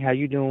 "Hey, how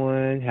you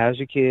doing? How's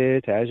your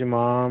kids? How's your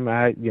mom?"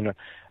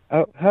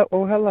 Oh,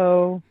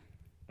 hello.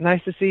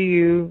 Nice to see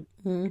you.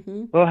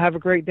 Mm-hmm. Well, have a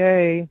great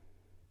day.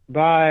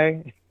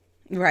 Bye.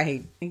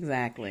 Right,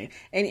 exactly.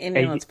 And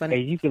it's funny.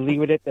 And you can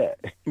leave it at that.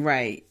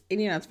 Right.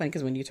 And it's funny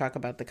because when you talk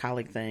about the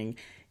colleague thing,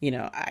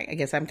 I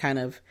guess I'm kind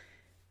of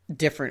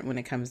different when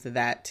it comes to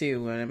that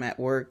too. When I'm at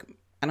work,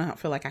 I don't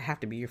feel like I have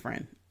to be your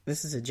friend.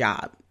 This is a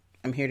job.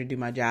 I'm here to do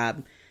my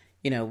job.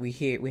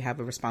 We have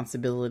a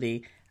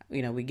responsibility.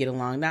 We get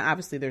along. Now,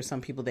 obviously, there's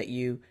some people that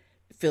you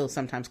feel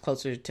sometimes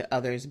closer to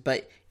others,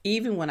 but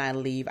even when I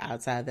leave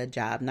outside that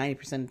job,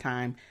 90% of the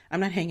time, I'm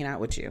not hanging out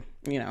with you.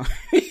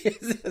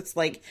 It's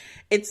like,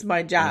 it's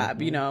my job.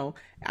 Mm-hmm.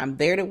 I'm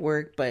there to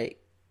work, but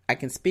I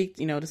can speak,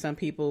 to some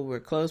people. We're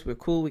close, we're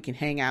cool, we can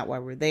hang out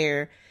while we're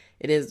there.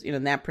 It is,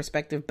 in that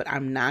perspective, but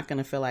I'm not going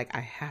to feel like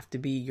I have to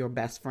be your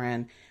best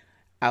friend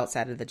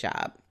outside of the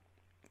job.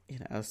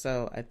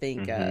 So I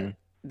think that,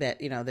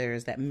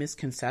 there's that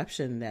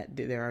misconception that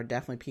there are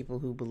definitely people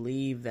who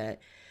believe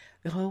that,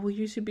 oh, well,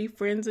 you should be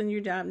friends in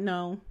your job.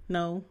 No,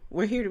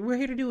 we're here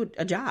to do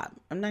a job.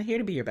 I'm not here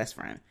to be your best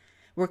friend.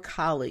 We're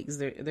colleagues.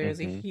 There's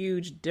a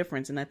huge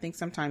difference. And I think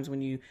sometimes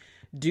when you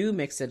do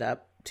mix it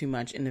up too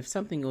much, and if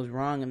something goes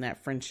wrong in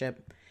that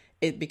friendship,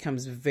 it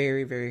becomes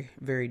very, very,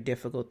 very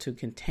difficult to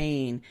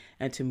contain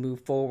and to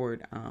move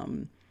forward,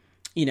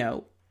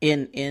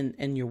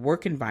 in your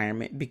work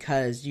environment,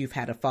 because you've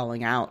had a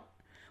falling out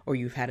or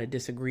you've had a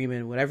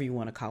disagreement, whatever you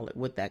want to call it,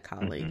 with that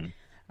colleague.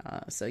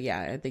 Mm-hmm. So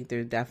yeah, I think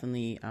there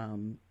definitely,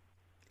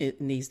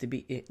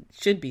 it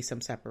should be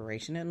some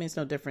separation. I mean, it's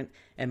no different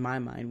in my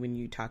mind when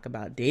you talk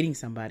about dating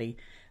somebody,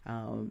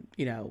 on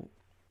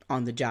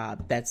the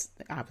job. That's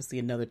obviously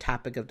another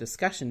topic of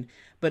discussion,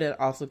 but it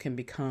also can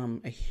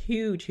become a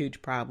huge,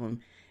 huge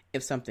problem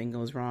if something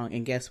goes wrong.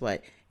 And guess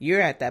what? You're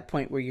at that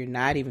point where you're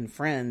not even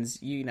friends.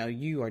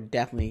 You are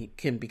definitely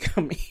can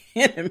become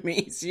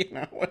enemies, so,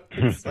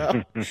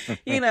 so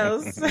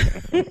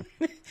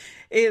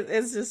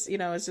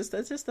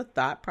it's just a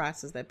thought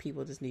process that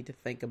people just need to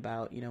think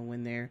about,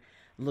 when they're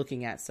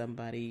looking at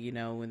somebody,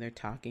 when they're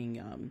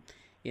talking,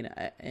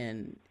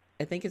 and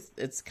I think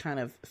it's kind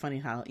of funny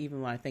how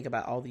even when I think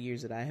about all the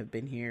years that I have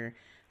been here,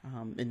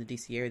 in the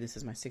DC area, this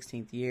is my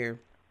 16th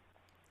year.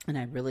 And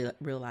I really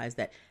realized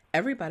that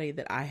everybody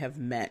that I have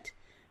met,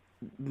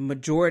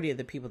 majority of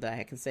the people that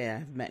I can say I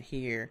have met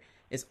here,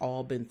 is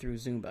all been through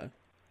Zumba.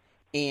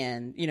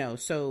 And,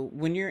 so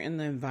when you're in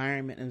the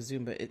environment of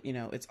Zumba,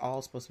 it's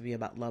all supposed to be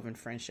about love and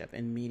friendship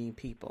and meeting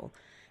people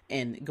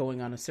and going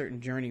on a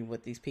certain journey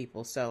with these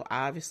people. So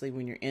obviously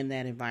when you're in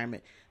that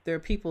environment, there are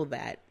people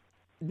that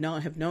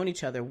have known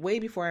each other way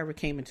before I ever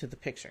came into the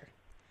picture,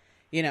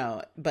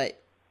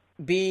 but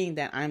being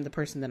that I'm the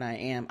person that I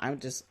am, I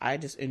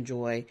just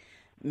enjoy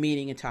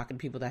meeting and talking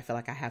to people that I feel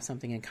like I have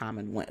something in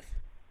common with.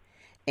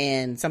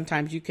 And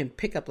sometimes you can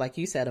pick up, like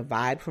you said, a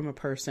vibe from a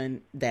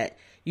person that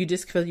you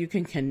just feel you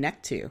can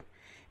connect to.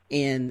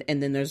 And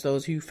then there's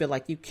those who feel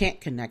like you can't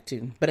connect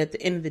to. But at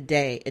the end of the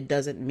day, it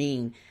doesn't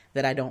mean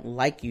that I don't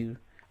like you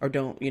or I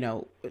don't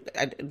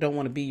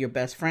want to be your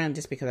best friend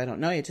just because I don't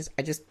know you.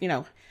 I just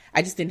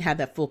didn't have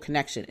that full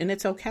connection, and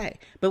it's okay.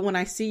 But when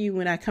I see you,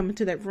 when I come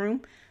into that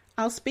room,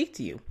 I'll speak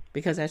to you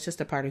because that's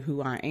just a part of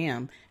who I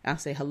am. I'll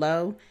say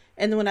hello.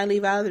 And then when I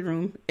leave out of the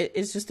room,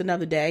 it's just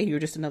another day. You're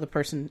just another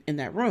person in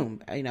that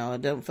room. I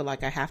don't feel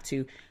like I have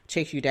to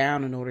chase you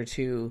down in order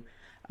to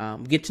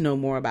get to know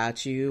more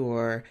about you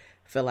or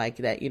feel like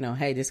that,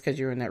 hey, just because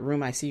you're in that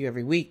room, I see you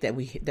every week,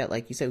 that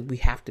like you said, we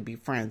have to be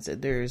friends,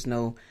 that there is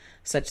no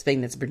such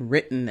thing that's been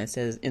written that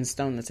says in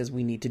stone that says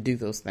we need to do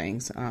those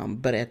things.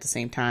 But at the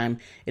same time,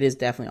 it is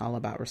definitely all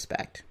about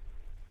respect.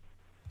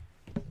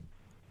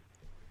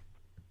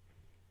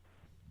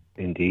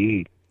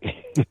 Indeed.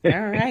 All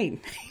right.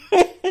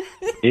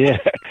 Yeah.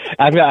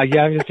 I'm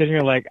just sitting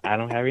here like, I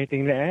don't have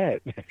anything to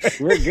add.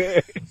 We're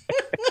good.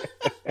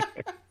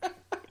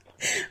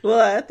 Well,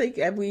 I think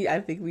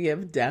we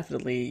have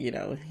definitely,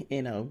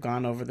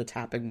 gone over the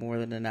topic more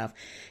than enough,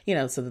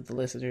 so that the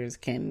listeners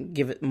can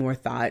give it more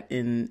thought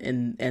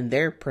in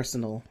their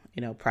personal,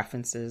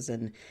 preferences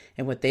and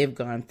what they've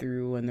gone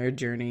through in their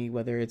journey,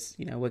 whether it's,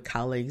 with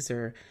colleagues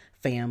or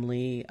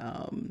family,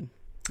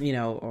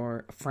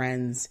 or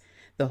friends,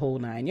 the whole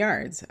 9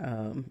 yards.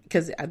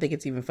 Because I think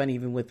it's even funny,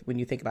 even when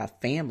you think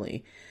about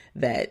family,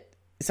 that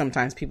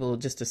sometimes people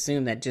just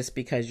assume that just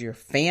because you're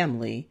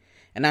family,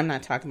 and I'm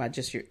not talking about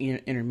just your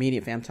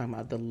intermediate family, I'm talking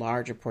about the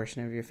larger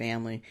portion of your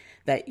family,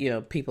 that,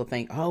 people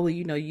think, oh, well,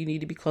 you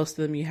need to be close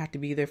to them. You have to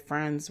be their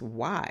friends.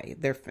 Why?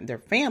 They're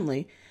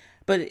family.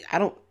 But I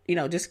don't,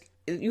 just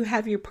you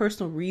have your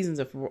personal reasons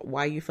of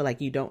why you feel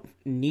like you don't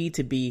need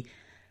to be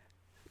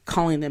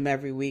calling them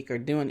every week or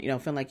doing,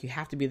 feeling like you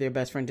have to be their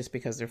best friend just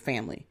because they're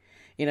family.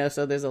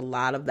 So there's a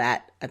lot of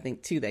that, I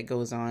think, too, that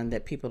goes on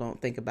that people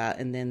don't think about.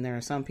 And then there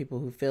are some people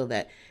who feel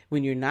that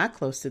when you're not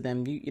close to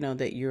them,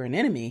 that you're an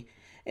enemy.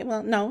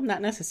 Well, no,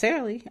 not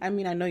necessarily. I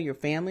mean, I know your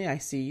family. I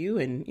see you,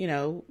 and,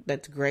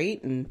 that's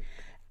great. And,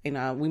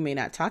 we may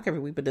not talk every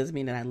week, but it doesn't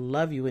mean that I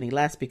love you any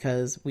less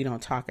because we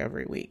don't talk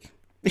every week.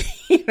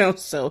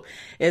 So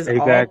it's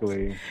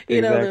exactly.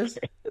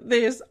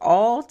 There's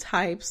all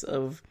types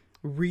of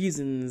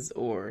reasons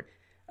or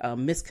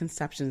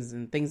misconceptions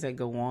and things that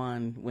go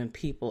on when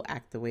people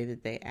act the way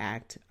that they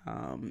act,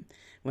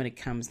 when it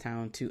comes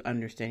down to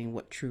understanding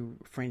what true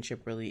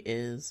friendship really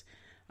is,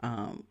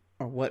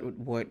 or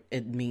what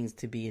it means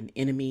to be an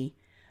enemy.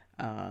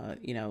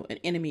 An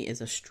enemy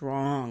is a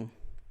strong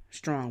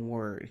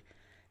word.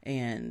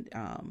 And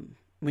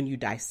when you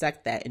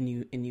dissect that and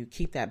you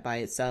keep that by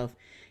itself,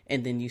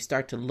 and then you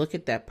start to look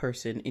at that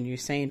person and you're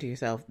saying to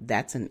yourself,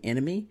 that's an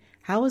enemy.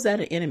 How is that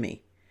an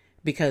enemy?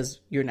 Because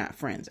you're not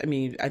friends. I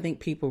mean, I think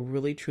people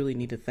really, truly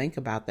need to think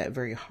about that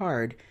very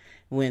hard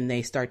when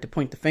they start to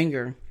point the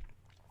finger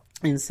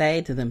and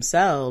say to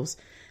themselves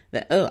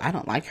that, oh, I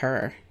don't like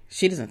her.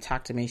 She doesn't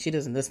talk to me. She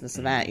doesn't this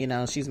and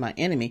that. She's my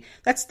enemy.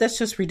 That's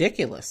just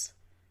ridiculous.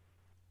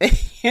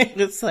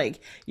 It's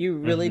like you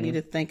really need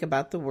to think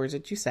about the words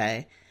that you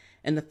say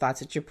and the thoughts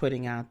that you're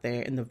putting out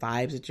there and the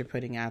vibes that you're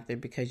putting out there,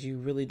 because you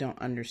really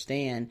don't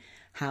understand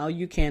how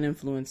you can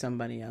influence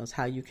somebody else,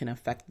 how you can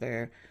affect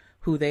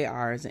who they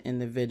are as an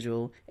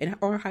individual,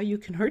 or how you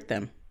can hurt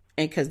them.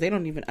 And because they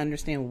don't even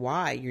understand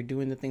why you're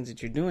doing the things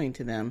that you're doing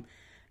to them,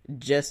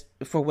 just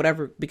for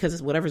because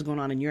it's whatever's going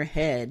on in your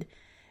head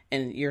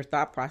and your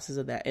thought process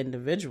of that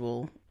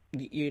individual.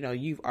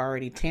 You've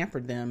already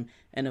tampered them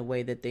in a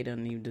way that they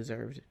don't even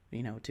deserve,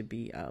 to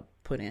be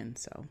put in.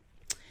 So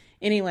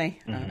anyway,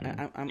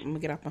 I'm going to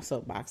get off my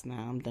soapbox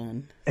now. I'm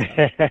done.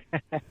 So.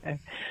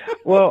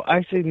 Well,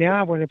 actually, now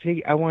I want to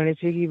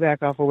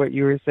piggyback off of what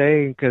you were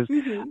saying, because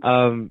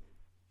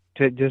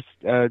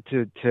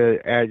to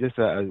add just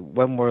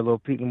one more little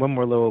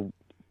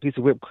piece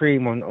of whipped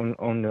cream on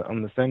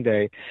the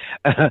sundae.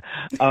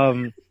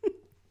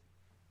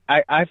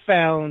 I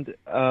found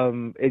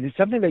it's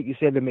something that you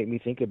said that made me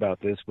think about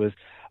this was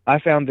I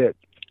found that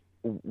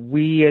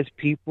we as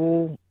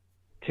people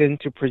tend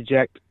to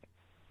project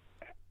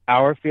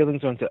our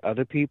feelings onto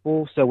other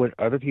people. So when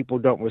other people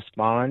don't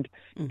respond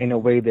in a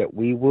way that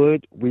we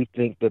would, we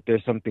think that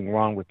there's something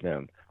wrong with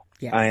them.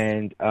 Yes.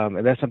 And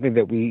that's something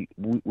that we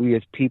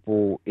as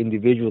people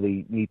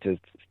individually need to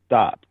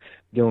stop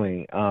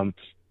doing.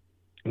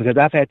 Because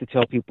I've had to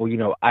tell people,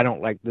 I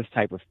don't like this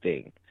type of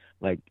thing.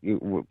 Like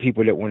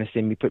people that want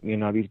to put me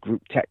in all these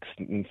group texts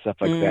and stuff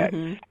like that.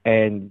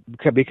 And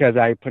because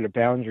I put a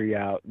boundary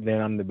out, then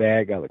I'm the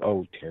bad guy. Like,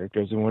 oh, Teryck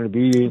doesn't want to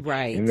be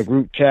in the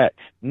group chat.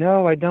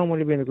 No, I don't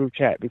want to be in the group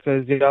chat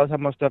because they're all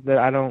talking about stuff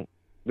that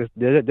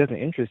that doesn't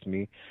interest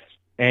me.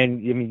 And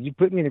I mean, you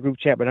put me in a group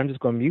chat, but I'm just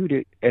going to mute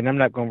it and I'm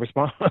not going to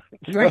respond.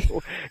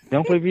 So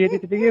don't put me in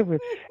it to begin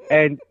with.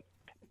 And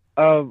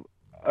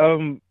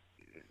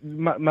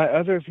my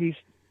other piece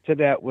to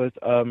that was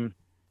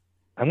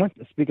I want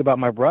to speak about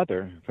my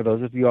brother. For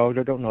those of you all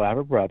that don't know, I have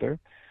a brother.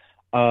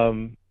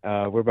 We're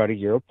about a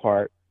year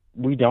apart.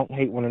 We don't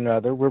hate one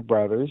another. We're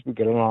brothers. We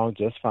get along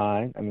just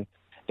fine. I mean,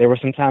 there were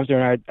some times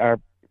during our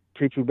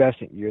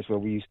prepubescent years where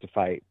we used to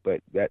fight,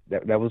 but that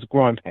was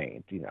growing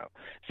pains,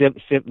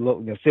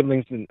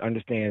 siblings didn't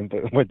understand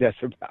what that's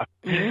about.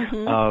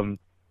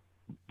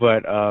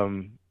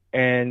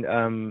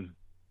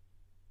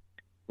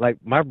 Like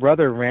my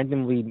brother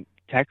randomly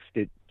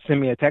sent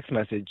me a text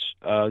message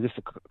just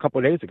a couple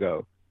of days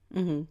ago.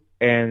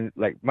 And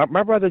like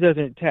my brother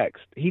doesn't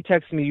text. He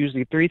texts me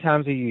usually 3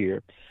 times a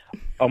year.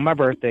 On my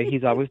birthday,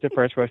 he's always the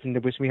first person to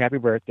wish me happy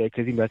birthday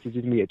because he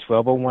messages me at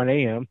 12:01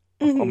 a.m.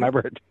 on my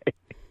birthday.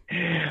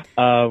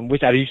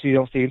 which I usually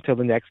don't see until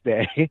the next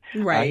day.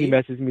 Right. He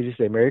messages me to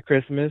say Merry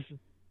Christmas,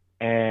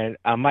 and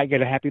I might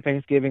get a Happy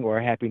Thanksgiving or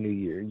a Happy New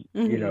Year.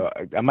 You know,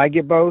 I might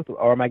get both,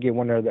 or I might get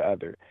one or the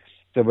other.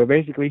 So, but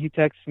basically, he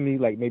texts me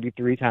like maybe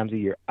 3 times a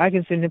year. I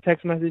can send him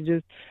text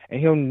messages, and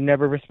he'll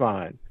never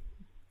respond.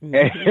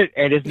 And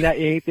it's not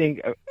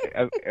anything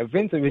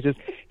offensive. It's just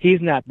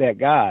he's not that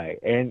guy.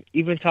 And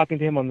even talking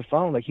to him on the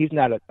phone, like he's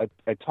not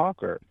a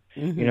talker.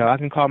 You know, I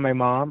can call my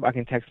mom, I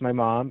can text my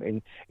mom,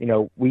 and you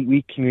know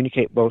we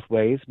communicate both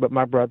ways. But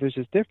my brother's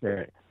just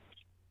different.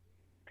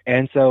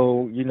 And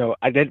so, you know,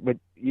 but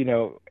you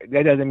know,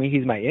 that doesn't mean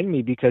he's my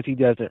enemy because he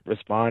doesn't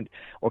respond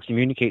or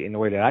communicate in the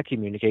way that I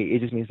communicate. It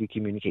just means we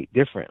communicate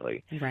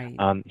differently. Right.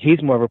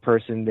 He's more of a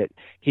person that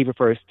he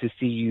prefers to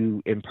see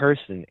you in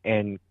person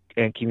and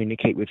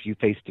communicate with you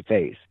face to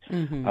face.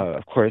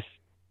 Of course,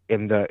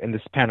 in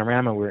this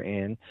panorama we're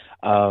in,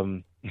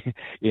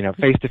 you know,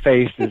 face to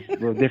face is a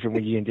little different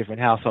when you're in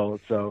different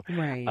households. So,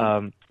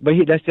 right. But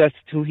that's just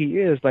who he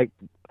is. Like,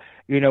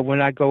 you know,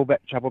 when I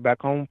travel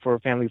back home for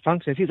family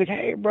functions, he's like,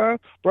 "Hey, bro,"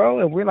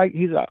 and we're like,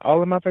 he's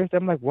all in my face.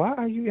 I'm like, "Why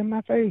are you in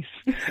my face?"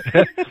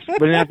 But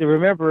then I have to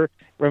remember,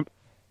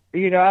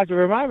 you know, I have to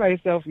remind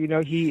myself, you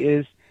know,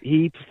 he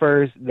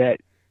prefers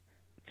that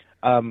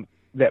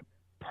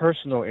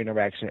personal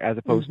interaction as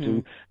opposed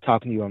to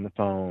talking to you on the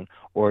phone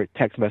or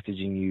text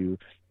messaging you.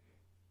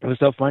 It was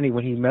so funny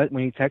when he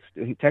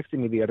texted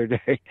me the other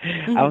day.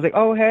 I was like,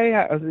 "Oh, hey,"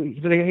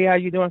 he was like, "Hey, how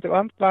you doing?" I was like, "Oh,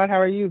 I'm fine. How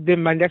are you?"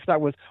 Then my next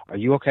thought was, "Are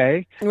you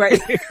okay?" Right.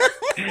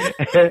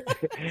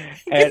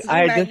 And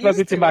I had just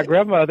spoken to my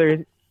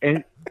grandmother,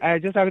 and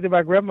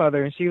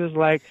and she was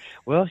like,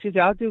 "Well," she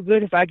said, "I'll do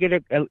good if I get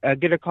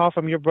a call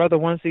from your brother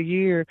once a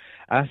year."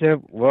 I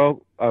said,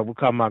 "Well," we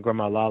call my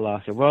grandma Lala.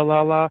 I said, "Well,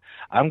 Lala,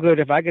 I'm good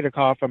if I get a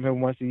call from him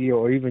once a year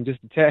or even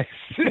just a text."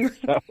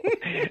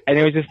 And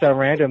it was just so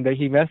random that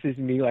he messaged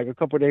me like a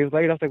couple of days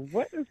later. I was like,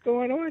 "What is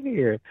going on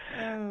here?"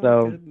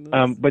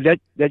 But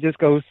that just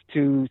goes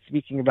to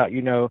speaking about,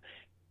 you know,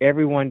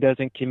 everyone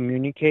doesn't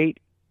communicate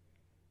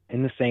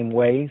in the same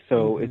way,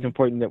 so it's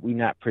important that we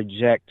not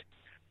project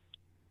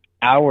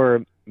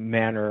our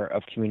manner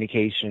of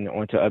communication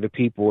onto other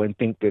people and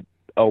think that,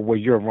 "Oh, well,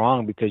 you're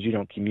wrong because you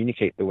don't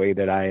communicate the way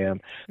that I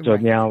am." So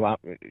now,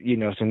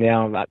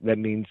 that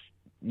means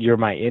you're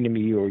my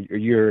enemy or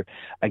you're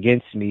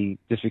against me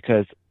just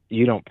because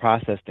you don't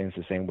process things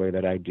the same way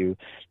that I do.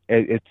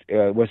 It's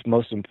what's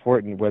most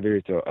important, whether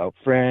it's a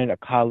friend, a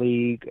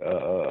colleague,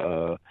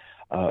 a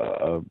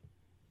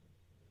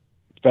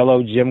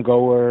fellow gym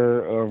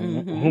goer, or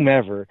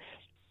whomever.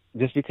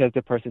 Just because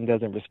the person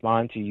doesn't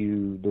respond to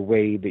you the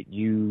way that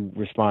you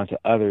respond to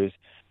others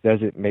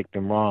doesn't make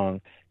them wrong.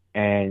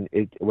 And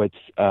what's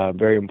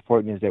very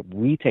important is that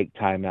we take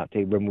time out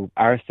to remove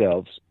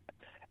ourselves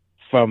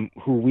from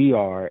who we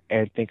are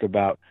and think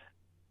about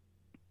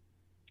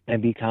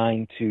and be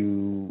kind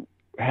to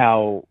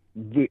how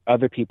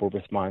other people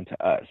respond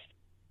to us.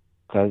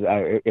 Because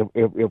I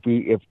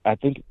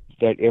think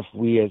that if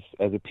we as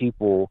a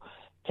people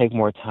take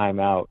more time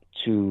out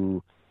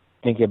to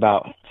think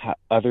about how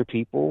other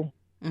people,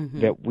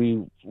 that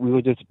we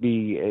will just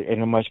be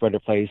in a much better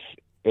place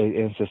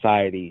in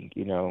society.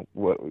 You know,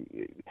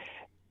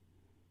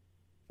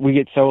 we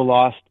get so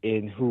lost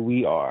in who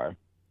we are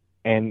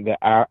and that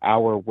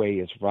our way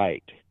is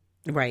right.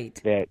 Right.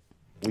 That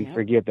we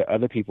forget that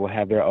other people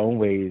have their own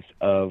ways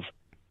of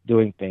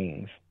doing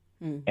things.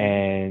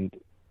 And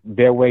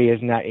their way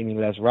is not any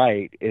less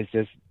right. It's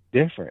just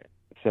different.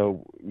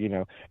 So, you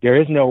know, there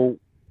is no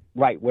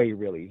right way,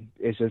 really.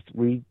 It's just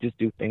we just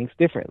do things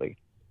differently.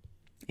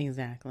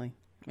 Exactly.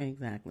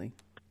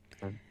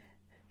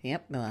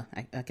 Yep. Well,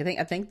 I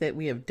think that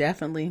we have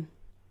definitely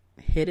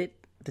hit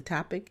the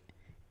topic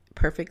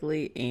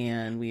perfectly,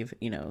 and we've,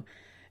 you know,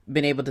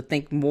 been able to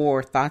think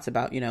more thoughts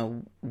about, you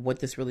know, what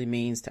this really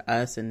means to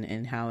us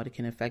and how it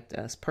can affect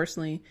us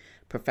personally,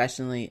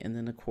 professionally, and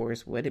then of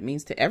course what it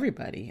means to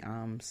everybody.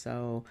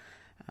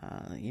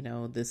 You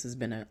know, this has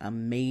been an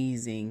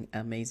amazing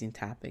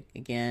topic.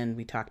 Again,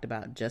 we talked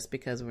about just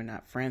because we're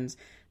not friends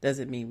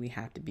doesn't mean we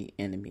have to be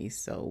enemies.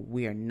 So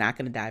we are not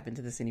going to dive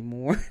into this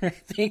anymore. I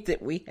think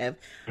that we have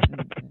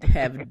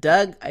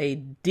dug a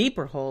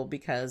deeper hole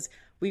because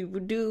we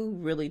do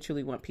really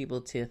truly want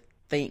people to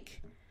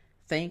think.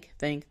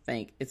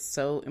 It's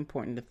so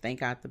important to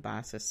think out the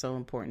box. It's so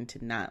important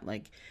to not,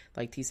 like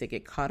T said,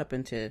 get caught up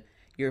into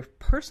your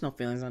personal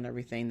feelings on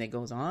everything that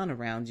goes on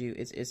around you.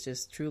 It's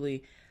just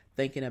truly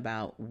thinking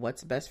about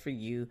what's best for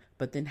you,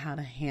 but then how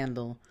to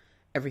handle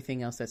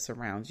everything else that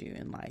surrounds you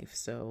in life.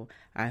 So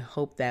I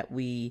hope that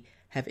we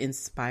have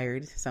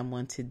inspired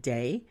someone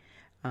today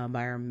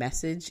by our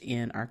message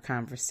and our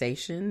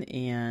conversation.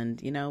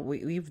 And, you know,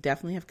 we've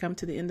definitely have come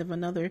to the end of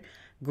another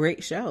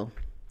great show.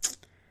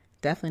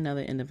 Definitely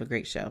another end of a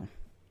great show.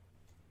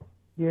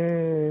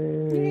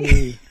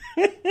 Yay!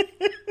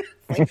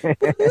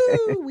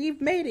 Woo, we've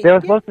made it.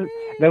 That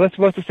was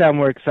supposed to sound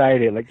more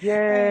excited, like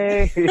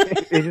yay!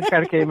 It just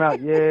kind of came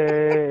out,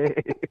 yay!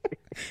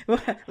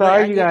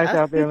 Sorry, you guys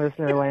out there in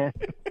listener land.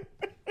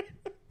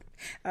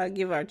 I'll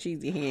give our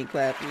cheesy hand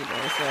clap, so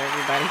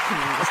everybody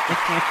can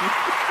understand.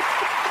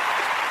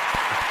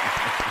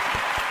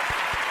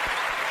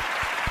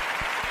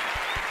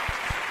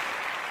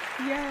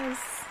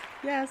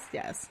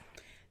 Yes.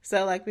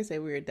 So, like we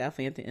said, we are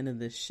definitely at the end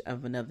of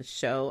of another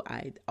show.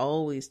 I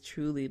always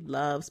truly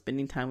love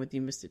spending time with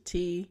you, Mr.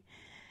 T.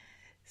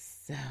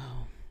 So,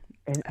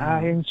 and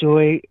I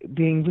enjoy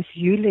being with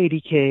you,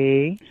 Lady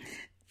K.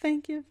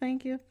 Thank you.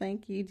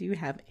 Do you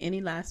have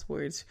any last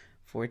words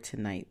for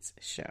tonight's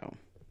show?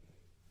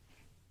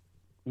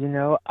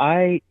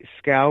 I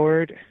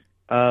scoured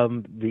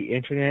the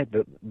internet,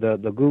 the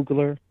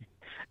Googler,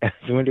 as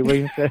Wendy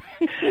Williams said,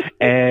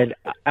 and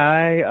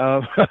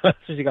I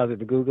she calls it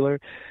the Googler,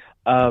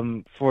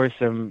 for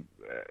some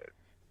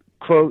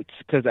quotes,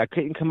 because I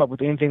couldn't come up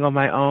with anything on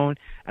my own,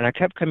 and I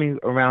kept coming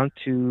around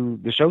to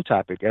the show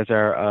topic as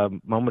our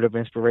moment of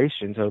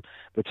inspiration. So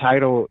the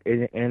title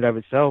in and of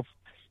itself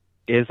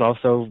is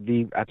also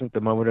the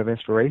moment of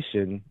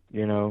inspiration.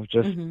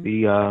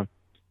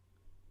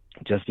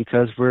 Just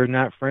because we're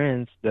not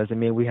friends doesn't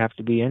mean we have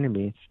to be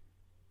enemies.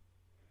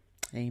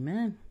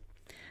 Amen.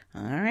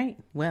 All right.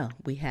 Well,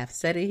 we have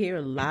said it here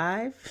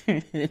live.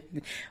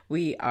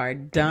 We are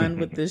done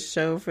with this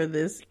show for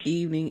this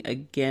evening.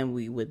 Again,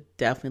 we would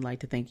definitely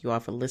like to thank you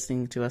all for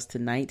listening to us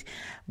tonight.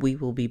 We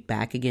will be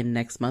back again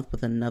next month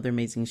with another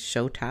amazing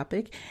show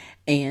topic.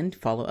 And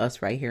follow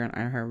us right here on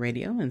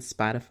iHeartRadio and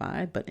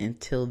Spotify. But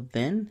until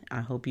then,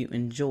 I hope you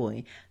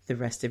enjoy the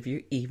rest of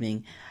your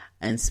evening.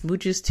 And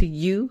smooches to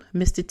you,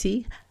 Mr.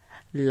 T.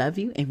 Love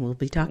you, and we'll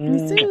be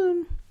talking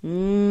soon.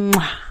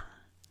 Mwah.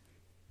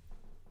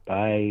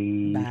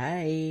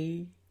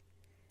 Bye.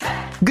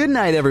 Good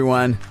night,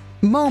 everyone.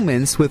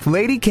 Moments with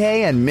Lady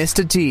K and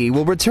Mistah T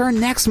will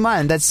return next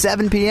month at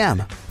 7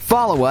 p.m.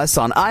 Follow us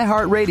on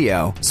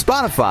iHeartRadio,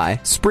 Spotify,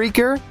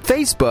 Spreaker,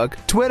 Facebook,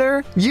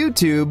 Twitter,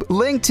 YouTube,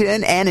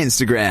 LinkedIn, and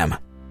Instagram.